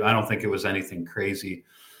behind it. I don't think it was anything crazy.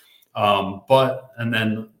 And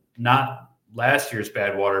then not last year's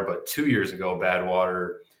Badwater, but 2 years ago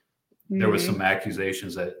Badwater, there was some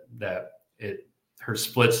accusations that her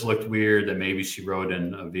splits looked weird, that maybe she rode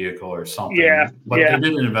in a vehicle or something. But they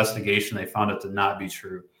did an investigation. They found it to not be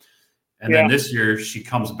true. And then this year she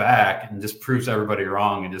comes back and just proves everybody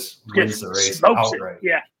wrong and just wins the race outright.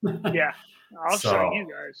 Yeah. I'll show you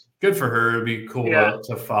guys. Good for her. It'd be cool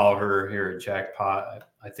to follow her here at Jackpot.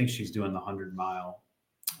 I think she's doing the 100-mile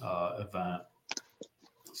event.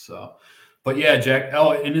 So, but yeah, Jack.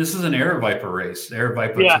 Oh, and this is an Air Viper race. Air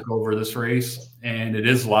Viper took over this race, and it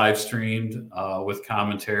is live streamed with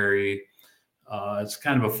commentary. It's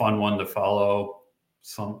kind of a fun one to follow.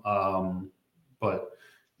 But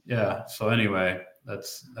yeah. So anyway,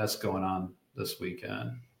 that's going on this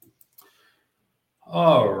weekend.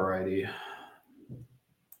 All righty.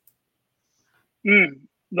 Jen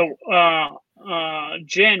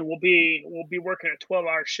will be working a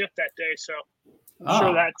 12-hour shift that day, so I'm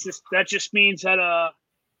sure that just means that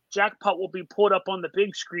Jackpot will be pulled up on the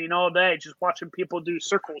big screen all day, just watching people do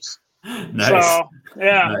circles. Nice. So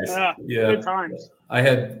Yeah. Good times. I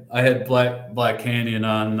had Black Canyon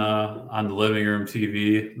on the living room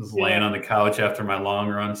TV. I was laying on the couch after my long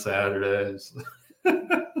run Saturdays.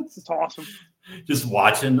 It's awesome. Just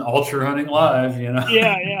watching ultra running live,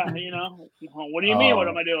 Yeah. What do you mean? What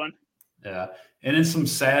am I doing? Yeah. And in some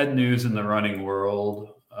sad news in the running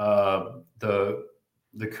world, the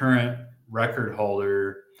current record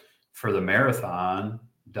holder for the marathon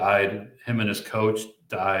died. Him and his coach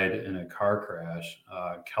died in a car crash.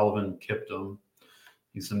 Kelvin Kiptum.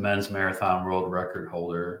 He's the men's marathon world record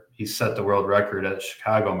holder. He set the world record at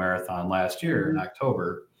Chicago Marathon last year in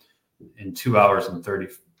October in 2 hours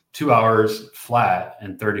flat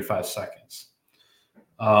in 35 seconds.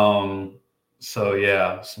 So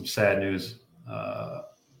yeah, some sad news out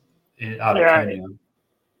of Kenya.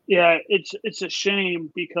 Yeah, it's a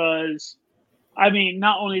shame because, I mean,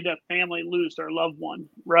 not only did family lose their loved one,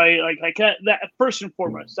 right? Like that first and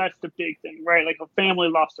foremost, that's the big thing, right? Like a family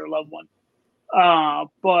lost their loved one.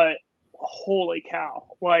 But holy cow,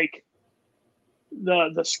 like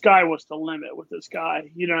the sky was the limit with this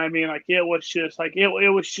guy. You know what I mean? Like it was just like it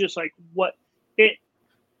was just like what it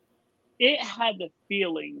had the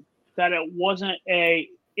feeling that it wasn't a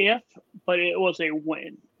if, but it was a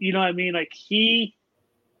win. You know what I mean? Like he,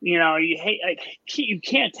 you know, you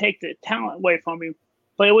can't take the talent away from him,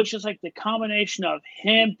 but it was just like the combination of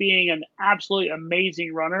him being an absolutely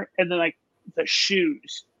amazing runner and then like the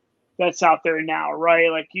shoes that's out there now, right?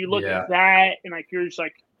 Like you look at that and like you're just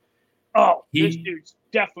like, oh, this dude's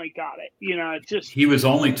definitely got it. You know, it's just he was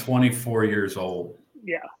only 24 years old.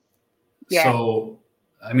 Yeah. So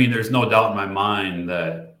I mean, there's no doubt in my mind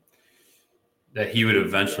that he would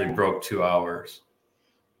eventually broke 2 hours.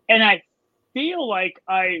 And I feel like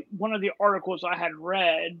one of the articles I had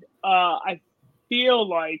read, I feel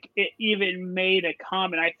like it even made a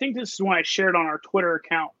comment. I think this is one I shared on our Twitter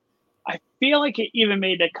account. I feel like it even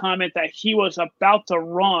made a comment that he was about to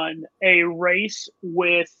run a race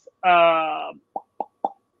with Kipchoge.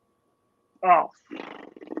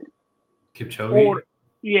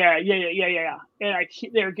 Yeah. And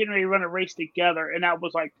they were getting ready to run a race together, and that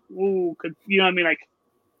was like, ooh, you know what I mean? Like,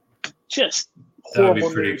 just horrible. That would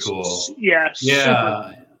be pretty news. cool. Yeah.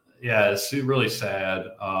 It's really sad.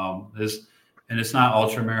 And it's not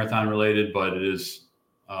ultra marathon related, but it is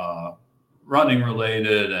running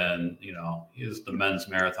related, and you know, he is the men's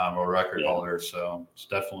marathon world record holder, so it's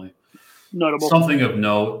definitely notable. Something of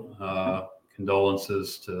note.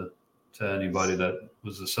 Condolences to anybody that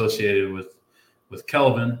was associated with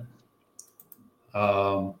Kelvin.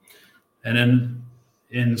 And then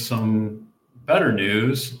in some better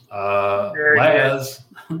news, Laz,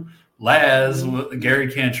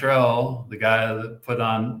 Gary Cantrell, the guy that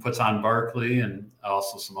puts on Barkley and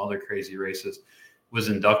also some other crazy races, was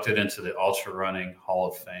inducted into the Ultra Running Hall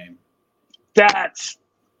of Fame. That's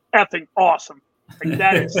effing awesome. Like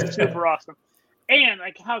that is super awesome. And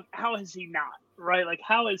like how is he not? Right? Like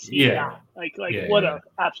how is he not? Like what a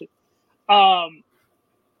absolute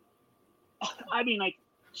I mean, like,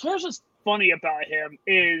 here's what's funny about him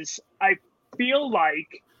is I feel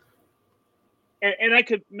like, and I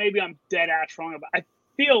could, maybe I'm dead ass wrong about, I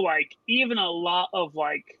feel like even a lot of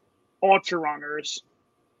like ultra runners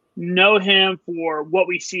know him for what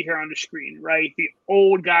we see here on the screen, right? The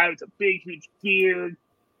old guy with a big, huge beard,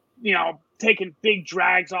 you know, taking big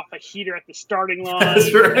drags off a heater at the starting line.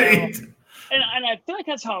 That's right. You know? And I feel like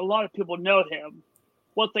that's how a lot of people know him.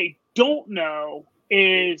 What they don't know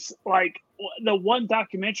is like the one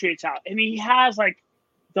documentary it's out, and he has like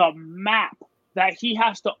the map that he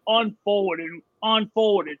has to unfold, and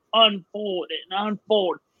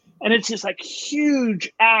it's just like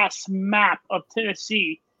huge ass map of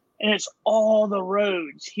Tennessee, and it's all the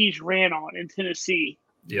roads he's ran on in Tennessee.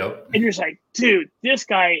 Yep. And you're just like, dude, this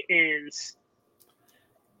guy is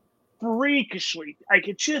freakishly, like,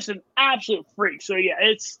 it's just an absolute freak. So yeah,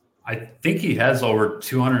 I think he has over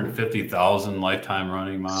 250,000 lifetime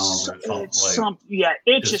running miles or something.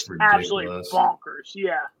 It's just ridiculous. Absolutely bonkers.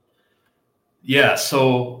 Yeah. Yeah.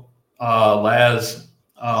 So, Laz,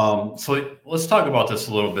 so let's talk about this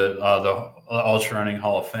a little bit. The Ultra Running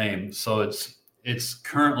Hall of Fame. So it's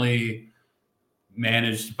currently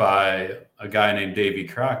managed by a guy named Davey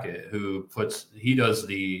Crockett, who does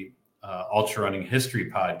the Ultra Running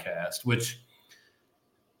History podcast, which,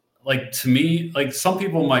 like, to me, like, some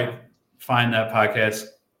people might find that podcast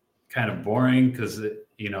kind of boring because it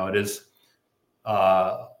is,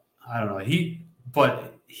 I don't know. The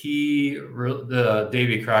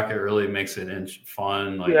Davey Crockett really makes it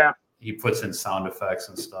fun. Like, he puts in sound effects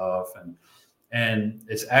and stuff, and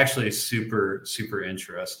it's actually super, super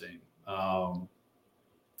interesting.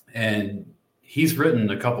 And he's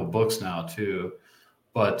written a couple books now too,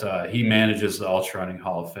 but he manages the Ultra Running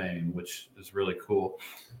Hall of Fame, which is really cool.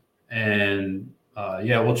 And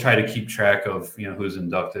we'll try to keep track of who's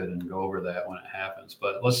inducted and go over that when it happens.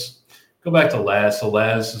 But let's go back to Laz. So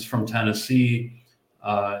Laz is from Tennessee.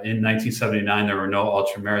 In 1979, there were no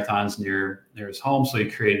ultra marathons near his home, so he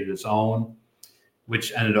created his own,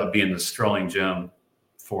 which ended up being the Sterling Gym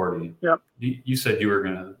 40. Yep. You said you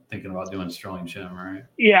were thinking about doing Sterling Gym, right?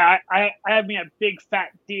 Yeah, I have me a big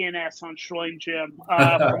fat DNS on Sterling Gym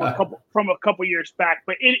from a couple years back,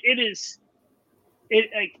 but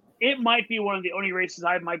it might be one of the only races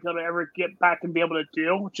I might be able to ever get back and be able to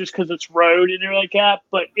do, just because it's road and everything like that.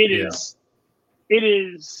 But it is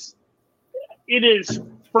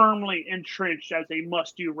firmly entrenched as a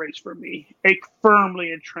must-do race for me.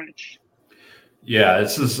 Firmly entrenched. Yeah,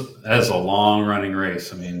 that's a long running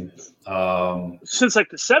race. I mean, since like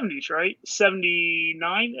the 70s, right?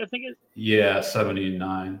 79, I think it. Yeah,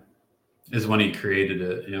 79 is when he created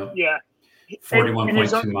it. Yeah.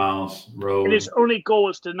 41.2 miles road. And his only goal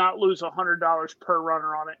is to not lose $100 per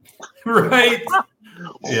runner on it. Right.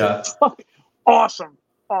 Yeah. Awesome.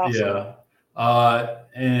 Yeah.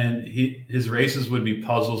 And his races would be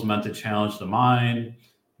puzzles meant to challenge the mind,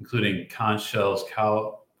 including conch shells,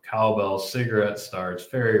 cowbells, cigarette starts,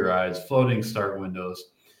 ferry rides, floating start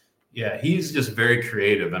windows. Yeah, he's just very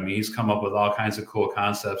creative. I mean, he's come up with all kinds of cool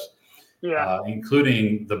concepts,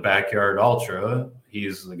 including the Backyard Ultra.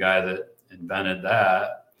 He's the guy that invented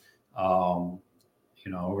that.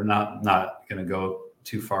 We're not going to go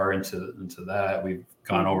too far into that. We've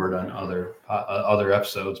gone over it on other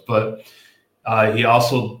episodes, but he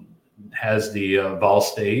also has the Vol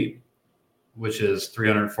State, which is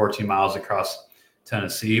 314 miles across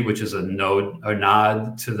Tennessee, which is a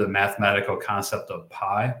nod to the mathematical concept of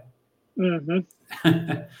pi. Mm-hmm.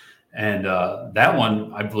 And that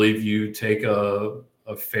one, I believe you take a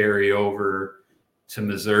ferry over to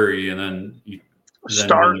Missouri, and then when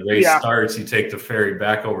the race starts, you take the ferry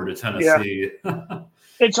back over to Tennessee. Yeah.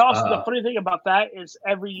 It's also the funny thing about that is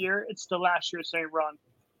every year it's the last year St. Run.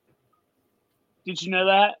 Did you know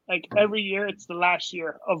that? Like every year it's the last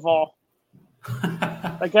year of all.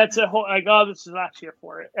 Like that's a whole this is last year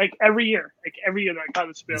for it. Like every year, like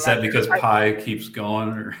this will be is that because pi keeps going?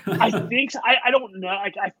 Or? I think so. I don't know.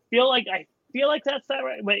 Like I feel like that's that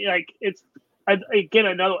right. But like it's again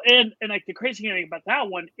another and like the crazy thing about that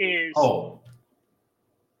one is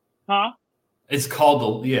it's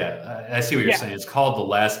called I see what you're saying. It's called the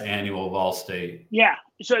last annual Vol State. Yeah.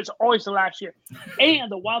 So it's always the last year.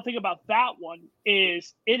 And the wild thing about that one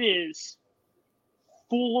is it is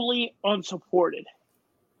fully unsupported.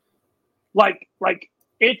 Like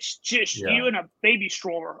it's just you in a baby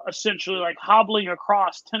stroller, essentially, like hobbling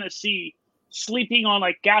across Tennessee, sleeping on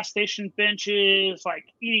like gas station benches, like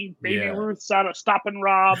eating baby Ruths out of Stop and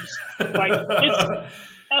Robs. Like it's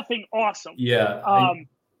effing awesome. Yeah.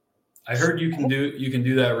 I heard you can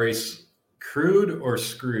do that race crewed or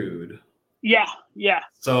screwed. Yeah.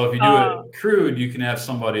 So if you do it crewed, you can have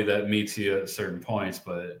somebody that meets you at certain points,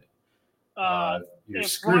 but you're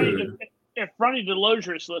screwed. If Ronnie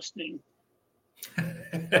Delozier is listening,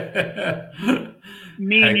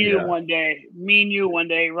 me and you one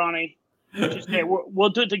day, Ronnie. Just we'll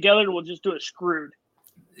do it together. We'll just do it screwed.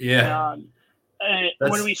 Yeah.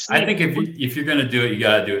 When we sleep, I think if you're gonna do it, you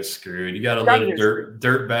gotta do it screwed. You gotta live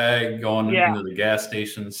dirt bag going into the gas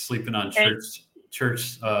station, sleeping on church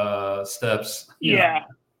steps. Yeah.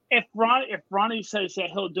 If Ronnie says that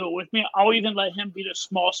he'll do it with me, I'll even let him be the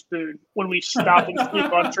small spoon when we stop and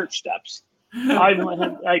sleep on church steps. I'll even let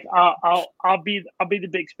him I'll be the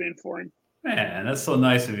big spoon for him. Man, that's so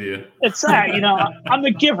nice of you. It's sad, I'm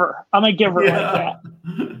a giver. I'm a giver like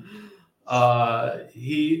that.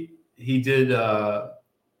 He did the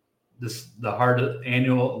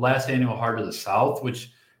last annual Heart of the South,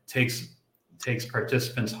 which takes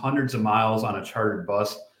participants hundreds of miles on a chartered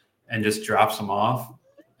bus and just drops them off,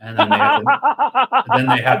 and then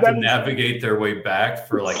they have to navigate their way back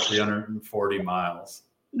for like 340 miles.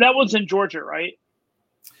 That one's in Georgia, right?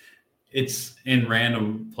 It's in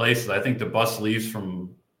random places. I think the bus leaves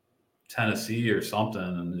from Tennessee or something,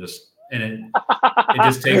 and it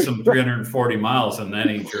just takes them 340 miles in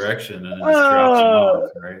any direction, and it just drops them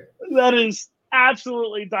off. Right? That is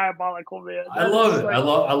absolutely diabolical, man. I love it. I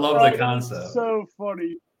love the concept. So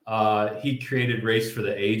funny. He created Race for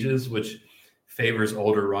the Ages, which favors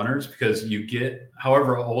older runners because you get,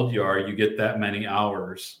 however old you are, you get that many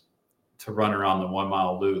hours to run around the 1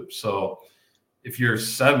 mile loop. So if you're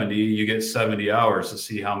 70, you get 70 hours to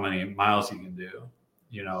see how many miles you can do,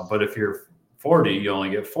 but if you're 40, you only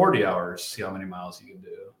get 40 hours to see how many miles you can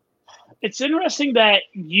do. It's interesting that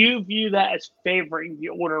you view that as favoring the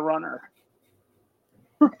older runner.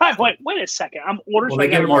 Right. Wait a second. I'm older. Well, they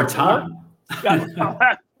get more time.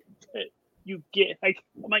 You get I'm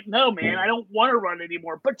like, no, man, I don't want to run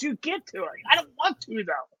anymore, but you get to it. I don't want to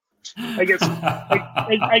though. I guess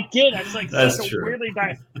again, that's like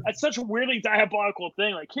such a weirdly diabolical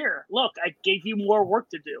thing. Like, here, look, I gave you more work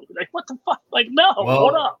to do. Like, what the fuck? Like, no,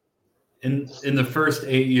 what up? In the first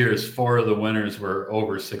 8 years, 4 of the winners were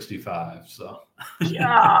over 65. So,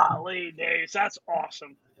 golly days, that's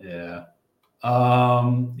awesome. Yeah.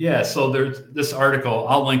 So there's this article.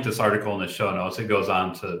 I'll link this article in the show notes. It goes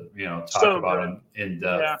on to talk about him in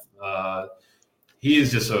depth. Yeah. He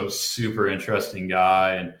is just a super interesting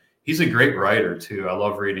guy, and he's a great writer too. I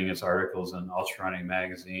love reading his articles in Ultra Running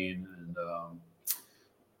Magazine, and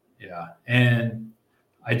and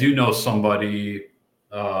I do know somebody,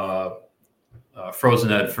 Frozen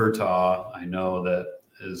Ed Furtaw. I know that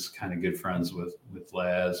is kind of good friends with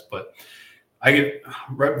Laz, but I get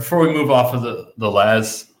right before we move off of the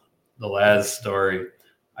Laz story.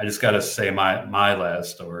 I just got to say my Laz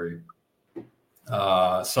story.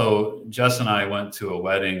 So Jess and I went to a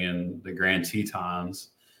wedding in the Grand Tetons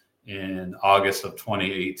in August of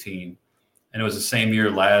 2018. And it was the same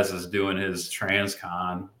year Laz is doing his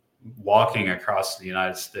Transcon, walking across the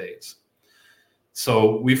United States.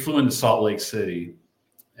 So we flew into Salt Lake City,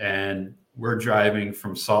 and we're driving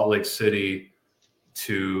from Salt Lake City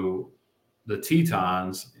to the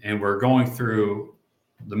Tetons, and we're going through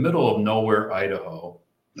the middle of nowhere, Idaho.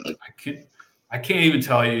 I can't even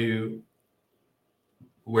tell you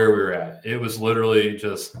where we were at. It was literally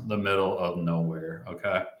just the middle of nowhere.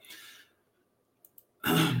 Okay.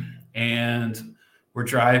 And we're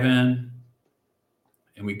driving,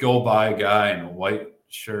 and we go by a guy in a white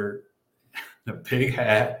shirt and a big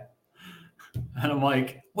hat. And I'm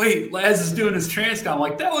like, wait, Laz is doing his Transcon. I'm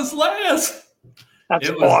like, that was Laz. That's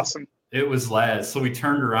awesome. It was Laz. So we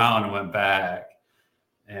turned around and went back.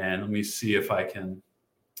 And let me see if I can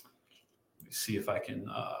see if I can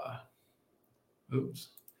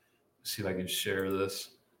share this.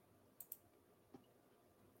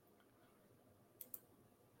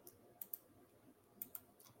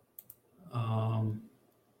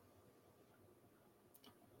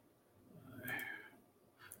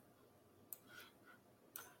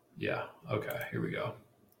 Yeah, okay, here we go.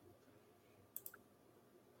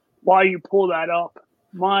 While you pull that up,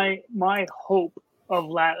 my hope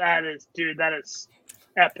of that is, dude, that is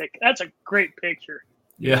epic. That's a great picture.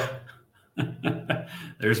 Yeah.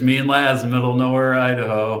 There's me and Laz in the middle of nowhere,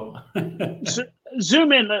 Idaho.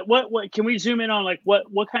 Zoom in. What can we zoom in on? Like what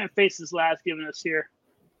kind of face is Laz giving us here?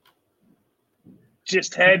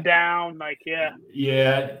 Just head down, like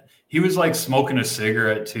Yeah, he was like smoking a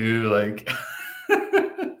cigarette too, like.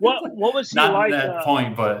 What was he not like? At that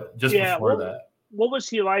point, but just before that. What was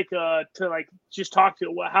he like to like just talk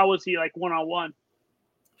to? How was he like one-on-one?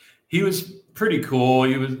 He was pretty cool.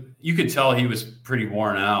 You could tell he was pretty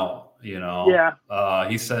worn out, you know. Yeah.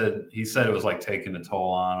 He said it was like taking a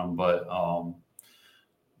toll on him,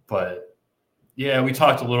 but yeah, we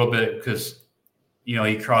talked a little bit because, you know,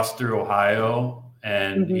 he crossed through Ohio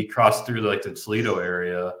and he crossed through like the Toledo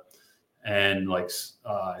area, and like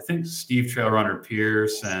I think Steve Trail Runner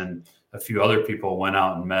Pierce and a few other people went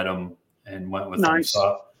out and met him and went with him.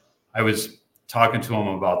 So I was talking to him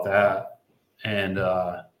about that, and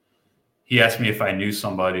he asked me if I knew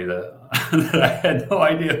somebody that I had no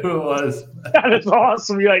idea who it was. That is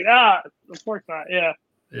awesome. You're like, of course not. Yeah.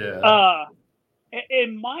 Yeah.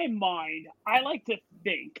 In my mind, I like to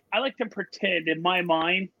pretend in my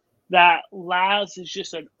mind that Laz is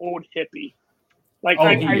just an old hippie. Like,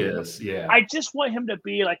 he is. Yeah. I just want him to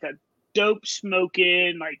be like a dope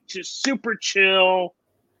smoking, like just super chill,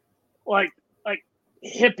 like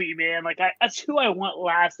hippie, man. Like that's who I want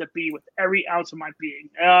Laz to be with every ounce of my being.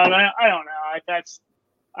 I don't know. Like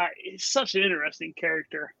it's such an interesting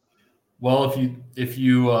character. Well, if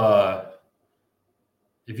you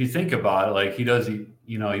think about it, like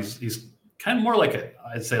he's kind of more like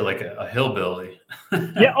I'd say like a hillbilly.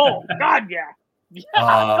 Yeah. Oh God. Yeah. Yeah.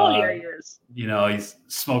 Hell yeah, he is. You know, he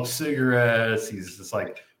smokes cigarettes. He's just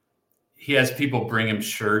like, he has people bring him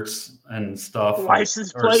shirts and stuff,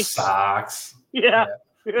 license or plates, socks. Yeah.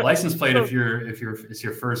 License plate if it's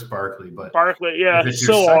your first Barkley, but yeah, if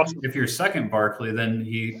so awesome. If you're second Barkley, then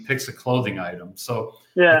he picks a clothing item. So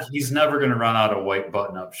yeah, he's never going to run out of white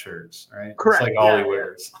button-up shirts, right? Correct. It's like all he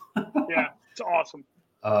wears. Yeah, it's awesome.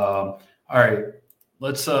 All right,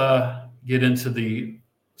 let's get into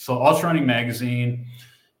so Ultra Running Magazine.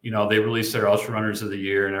 You know, they release their Ultra Runners of the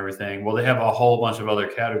Year and everything. Well, they have a whole bunch of other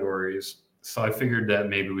categories. So I figured that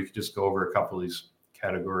maybe we could just go over a couple of these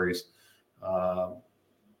categories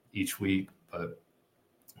each week. But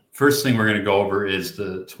first thing we're going to go over is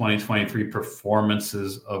the 2023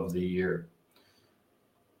 Performances of the Year.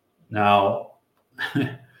 Now,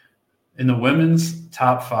 in the women's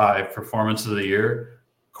top 5 Performances of the Year,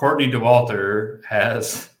 Courtney Dauwalter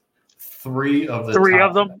has 3 of the three top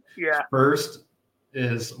of them. Yeah. First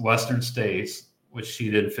is Western States, which she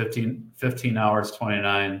did 15 hours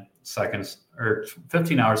 29 seconds, or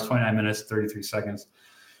 15 hours 29 minutes 33 seconds,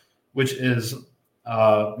 which is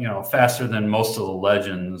faster than most of the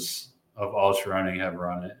legends of ultra running have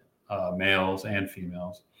run it, males and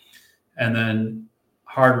females. And then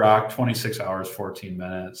Hard Rock, 26 hours 14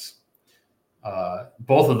 minutes.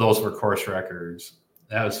 Both of those were course records.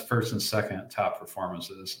 That was first and second top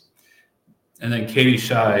performances. And then Katie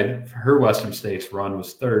Scheid, her Western States run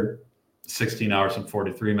was third, 16 hours and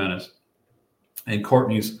 43 minutes. And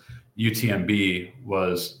Courtney's UTMB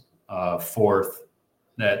was fourth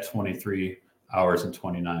at 23 hours and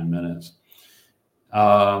 29 minutes.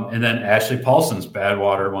 And then Ashley Paulson's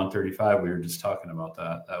Badwater 135. We were just talking about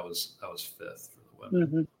that. That was fifth for the women.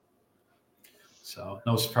 Mm-hmm. So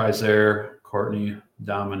no surprise there. Courtney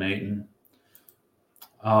dominating.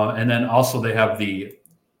 And then also they have the,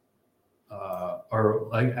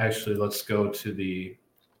 let's go to the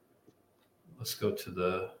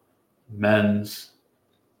men's.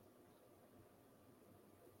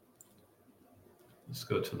 Let's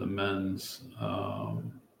go to the men's.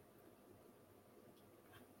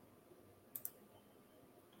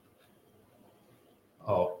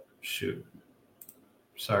 Oh, shoot.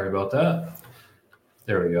 Sorry about that.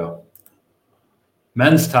 There we go.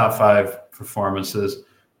 Men's top 5 performances.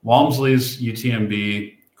 Walmsley's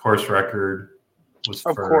UTMB course record was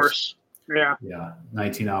Of first. course. Yeah. Yeah,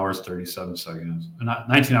 19 hours, 37 seconds. Not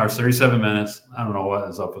 19 hours, 37 minutes. I don't know what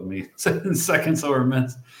is up with me. Seconds over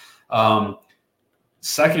minutes.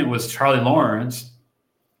 Second was Charlie Lawrence,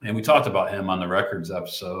 and we talked about him on the records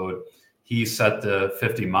episode. He set the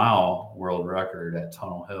 50-mile world record at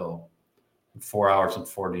Tunnel Hill in 4 hours and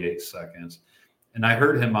 48 seconds. And I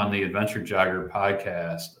heard him on the Adventure Jogger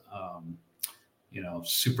podcast.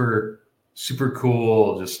 Super, super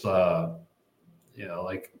cool. Just,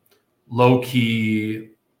 like low key,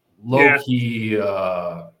 let's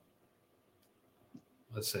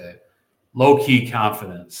say low key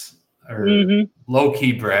confidence or low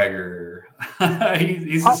key bragger.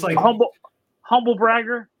 he's just like humble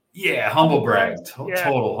bragger. Yeah, humble brag.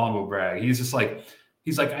 Total humble brag. He's like,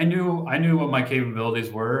 I knew what my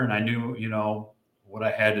capabilities were, and I knew, what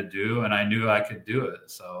I had to do, and I knew I could do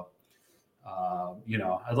it. So, I'm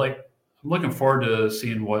looking forward to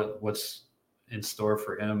seeing what's in store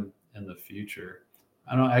for him in the future.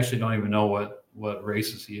 I don't even know what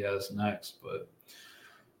races he has next, but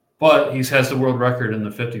he has the world record in the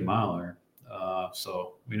 50-miler.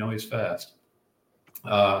 So we know he's fast.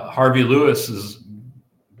 Harvey Lewis's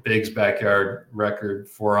Big's backyard record,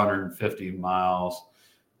 450 miles,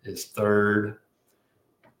 is third.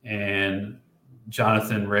 And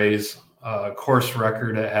Jonathan Ray's course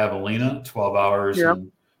record at Javelina, 12 hours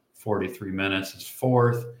and 43 minutes, is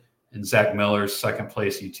fourth. And Zach Miller's second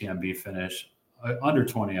place UTMB finish, under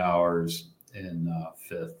 20 hours, in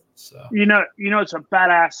fifth. So it's a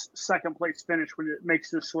badass second place finish when it makes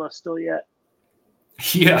this list still yet.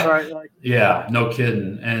 Yeah, right, yeah, no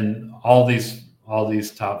kidding. And all these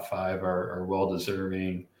top 5 are well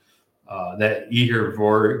deserving. That Igor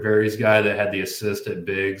Varies guy that had the assist at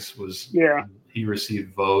Biggs he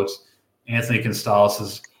received votes. Anthony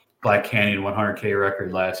Constalis's Black Canyon 100K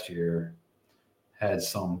record last year had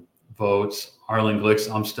some votes. Arlen Glick's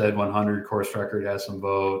Umstead 100 course record has some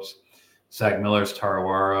votes. Zach Miller's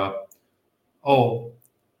Tarawara. Oh,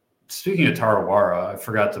 speaking of Tarawara, I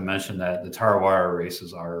forgot to mention that the Tarawara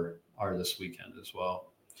races are this weekend as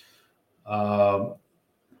well.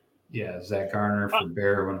 Zach Garner for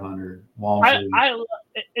Bear 100. Walmsley.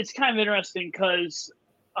 It's kind of interesting because,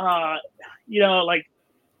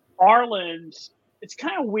 Arlen's, it's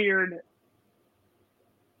kind of weird.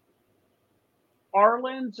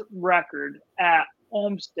 Arlen's record at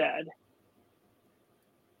Olmsted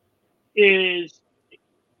is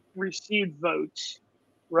received votes,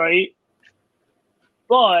 right?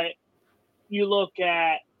 But you look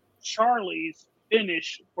at Charlie's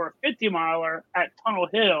finish for a 50-miler at Tunnel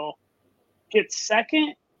Hill, gets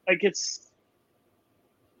second. But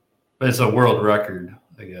it's a world record,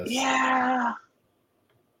 I guess. Yeah.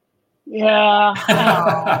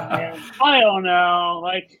 I don't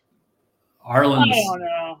know.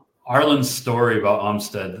 Arlen's story about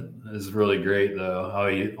Umstead is really great, though. How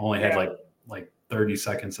he only had like 30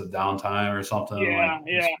 seconds of downtime or something.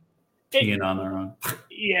 Peeing on their own.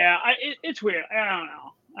 Yeah, it's weird. I don't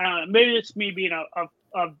know. Maybe it's me being a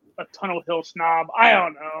Tunnel Hill snob. I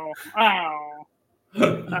don't know.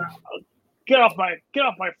 Get off my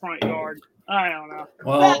front yard. I don't know.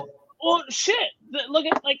 Well, shit. Look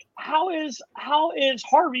at how is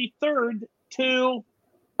Harvey third to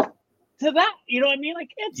that? You know what I mean?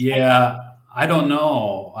 I don't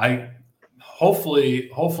know. Hopefully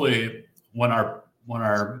when our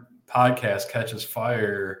podcast catches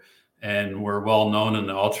fire and we're well known in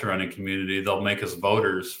the ultra running community, they'll make us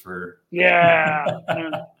voters for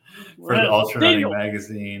the Ultra Running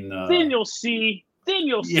magazine. Then you'll see.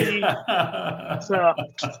 So,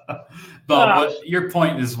 but your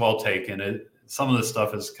point is well taken. Some of this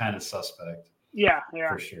stuff is kind of suspect. Yeah,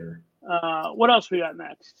 for sure. What else we got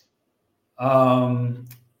next?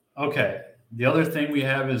 Okay. The other thing we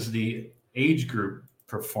have is the age group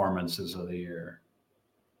performances of the year.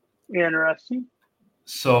 Interesting.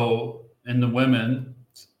 So in the women,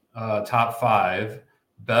 top 5,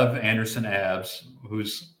 Bev Anderson Abbs,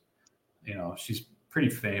 who's, she's pretty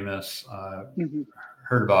famous.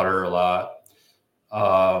 Heard about her a lot.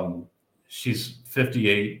 She's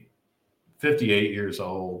 58 years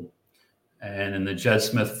old. And in the Jed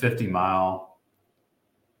Smith 50 mile,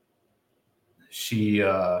 she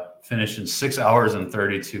finished in 6 hours and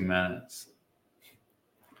 32 minutes.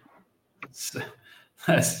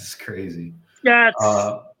 That's just crazy. Yeah.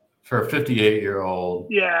 For a 58-year-old.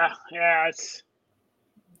 Yeah.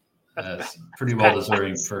 That's pretty well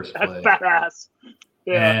deserving first place. That's badass.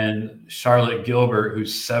 Yeah. And Charlotte Gilbert,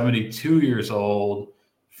 who's 72 years old,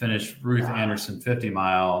 finished Ruth Anderson 50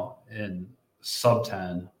 mile in sub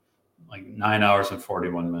 10, like 9 hours and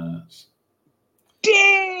 41 minutes.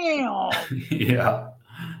 Damn. Yeah.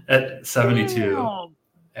 At 72. Damn.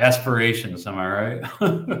 Aspirations, am I right?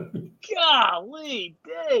 Golly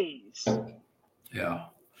days. Yeah.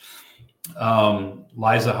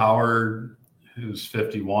 Liza Howard, who's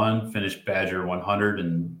 51, finished Badger 100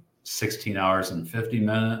 in 16 hours and 50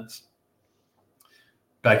 minutes.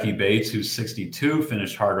 Becky Bates, who's 62,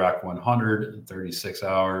 finished Hard Rock 100 in 36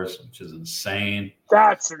 hours, which is insane.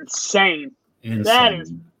 That's insane.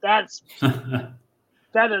 Insane. That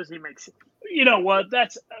doesn't even make sense. You know what?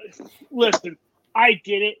 Listen, I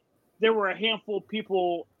get it. There were a handful of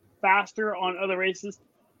people faster on other races.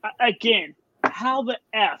 Again, how the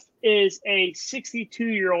F is a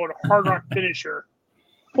 62-year-old Hard Rock finisher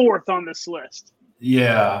 4th on this list?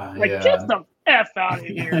 Yeah. Get the F out of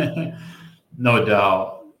here. No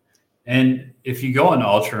doubt. And if you go on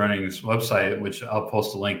Ultra Running's website, which I'll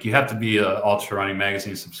post a link, you have to be an Ultra Running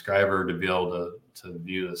Magazine subscriber to be able to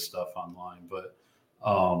view this stuff online. But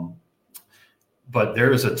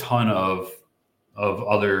there's a ton of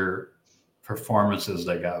other performances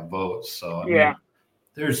that got votes. So I mean,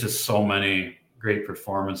 there's just so many great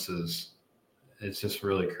performances. It's just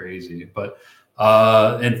really crazy. But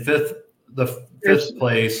in fifth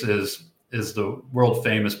place is the world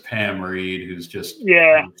famous Pam Reed, who's just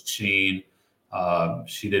a machine.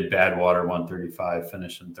 She did Badwater 135,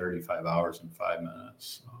 finished in 35 hours and 5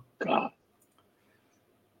 minutes. So. God.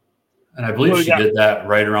 And I believe she did that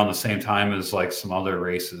right around the same time as like some other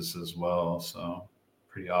races as well. So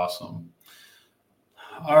pretty awesome.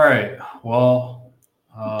 All right. Well,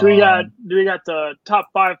 do we got the top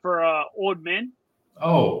 5 for old men?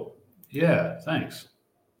 Oh yeah, thanks.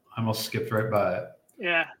 I almost skipped right by it.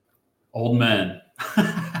 Yeah. Old men.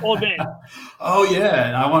 Old men. Oh yeah,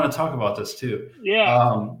 and I want to talk about this too.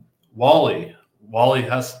 Yeah. Wally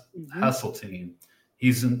Hesseltine.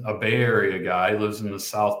 He's a Bay Area guy. He lives in the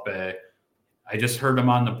South Bay. I just heard him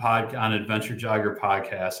on on Adventure Jogger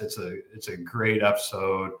podcast. It's a great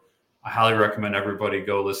episode. I highly recommend everybody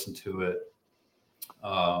go listen to it.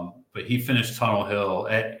 But he finished Tunnel Hill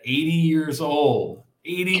at 80 years old.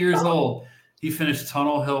 80 years old. He finished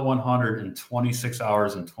Tunnel Hill 100 in 26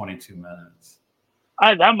 hours and 22 minutes.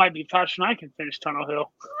 That might be faster than I can finish Tunnel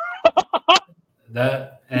Hill. That's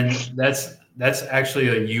actually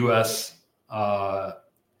a U.S.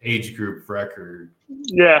 Age group record.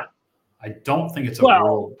 Yeah. I don't think it's a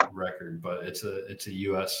world record, but it's a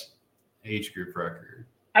U.S. age group record.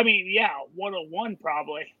 I mean, yeah, 101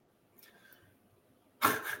 probably.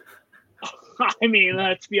 I mean,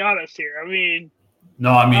 let's be honest here.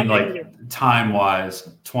 Time wise,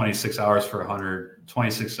 26 hours for 100,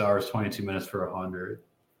 26 hours, 22 minutes for 100.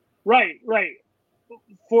 Right.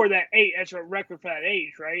 For that age, that's a record for that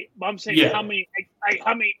age, right? But I'm saying how many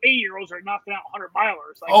 8-year-olds are knocking out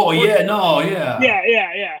 100-milers?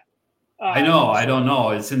 Yeah. I know. I don't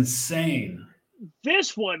know. It's insane.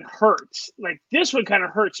 This one hurts. Like, this one kind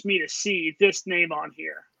of hurts me to see this name on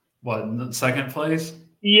here. What, in the second place?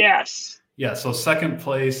 Yes. Yeah, so second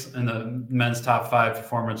place in the men's top 5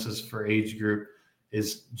 performances for age group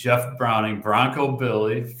is Jeff Browning, Bronco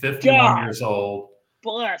Billy, 51 years old.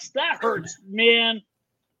 Bless. That hurts, man.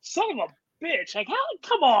 Son of a bitch. Like, how?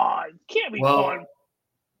 Come on. Can't be fun.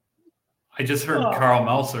 I just heard Carl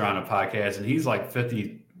Meltzer on a podcast, and he's like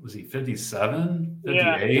 50. Was he 57,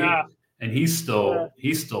 58? Yeah. And he's still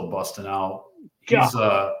busting out.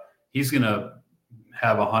 He's gonna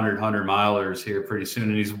have 100 milers here pretty soon,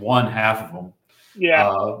 and he's won half of them.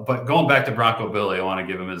 Yeah. But going back to Bronco Billy, I want to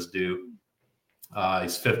give him his due.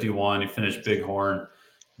 He's 51. He finished Bighorn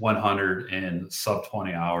 100 in sub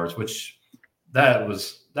 20 hours, which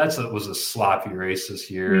was a sloppy race this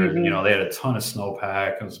year. Mm-hmm. They had a ton of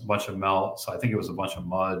snowpack. It was a bunch of melt, so I think it was a bunch of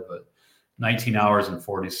mud, but 19 hours and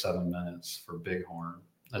 47 minutes for Bighorn.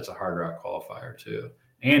 That's a Hard Rock qualifier too.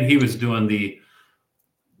 And he was doing the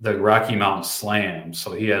Rocky Mountain Slam.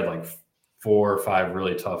 So he had like 4 or 5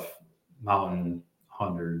 really tough mountain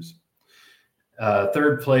hunters.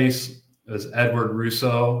 Third place was Edward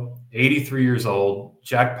Russo, 83 years old,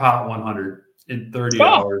 jackpot 100 in 30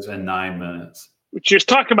 hours and 9 minutes. Just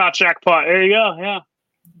talk about jackpot. There you go. Yeah.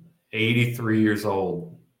 83 years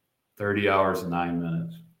old, 30 hours and 9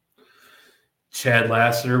 minutes. Chad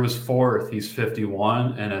Lassiter was 4th. He's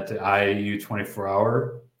 51. And at the IAU 24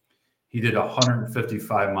 hour, he did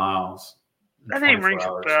 155 miles. That name rings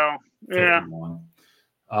a bell. Yeah. 51.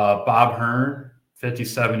 Bob Hearn,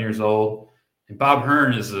 57 years old. And Bob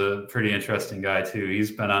Hearn is a pretty interesting guy too.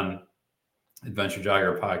 He's been on Adventure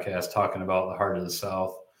Jogger podcast talking about the Heart of the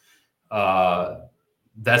South.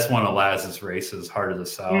 That's one of Laz's races, Heart of the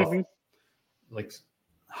South. Like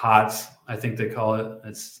HOTS, I think they call it.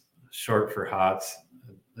 It's short for HOTS.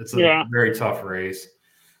 It's a very tough race.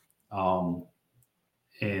 And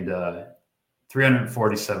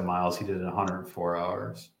 347 miles he did in 104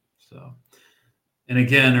 hours. So, and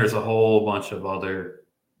again, there's a whole bunch of other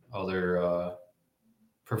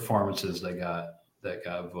performances that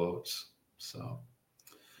got votes. So,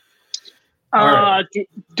 right.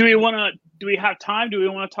 Do we have time? Do we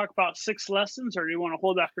want to talk about 6 lessons, or do you want to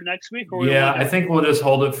hold that for next week? Or I think we'll just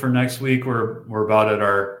hold it for next week. We're about at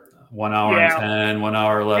our 1 hour and 10, 1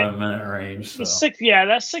 hour 11 minute range. So.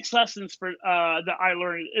 That's 6 lessons for that I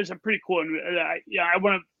learned is a pretty cool one. I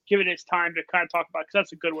want to give it its time to kind of talk about because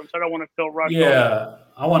that's a good one. So I don't want to feel rushed. Yeah,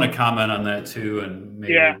 I want to comment on that too, and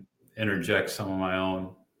maybe interject some of my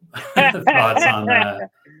own thoughts on that.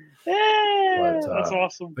 That's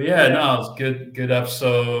awesome. But it was good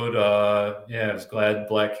episode. I was glad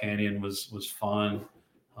Black Canyon was fun.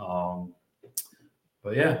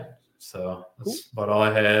 So that's about all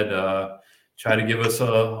I had. Try to give us a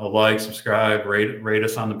like, subscribe, rate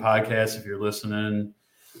us on the podcast if you're listening,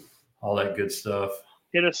 all that good stuff.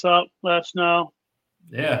 Hit us up, let us know.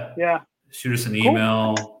 Yeah. Shoot us an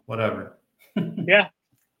email, whatever. Yeah.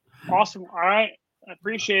 Awesome. All right. I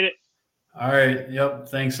appreciate it. All right. Yep.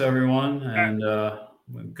 Thanks, everyone. And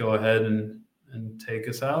we'll go ahead and take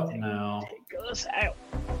us out now. Take us out.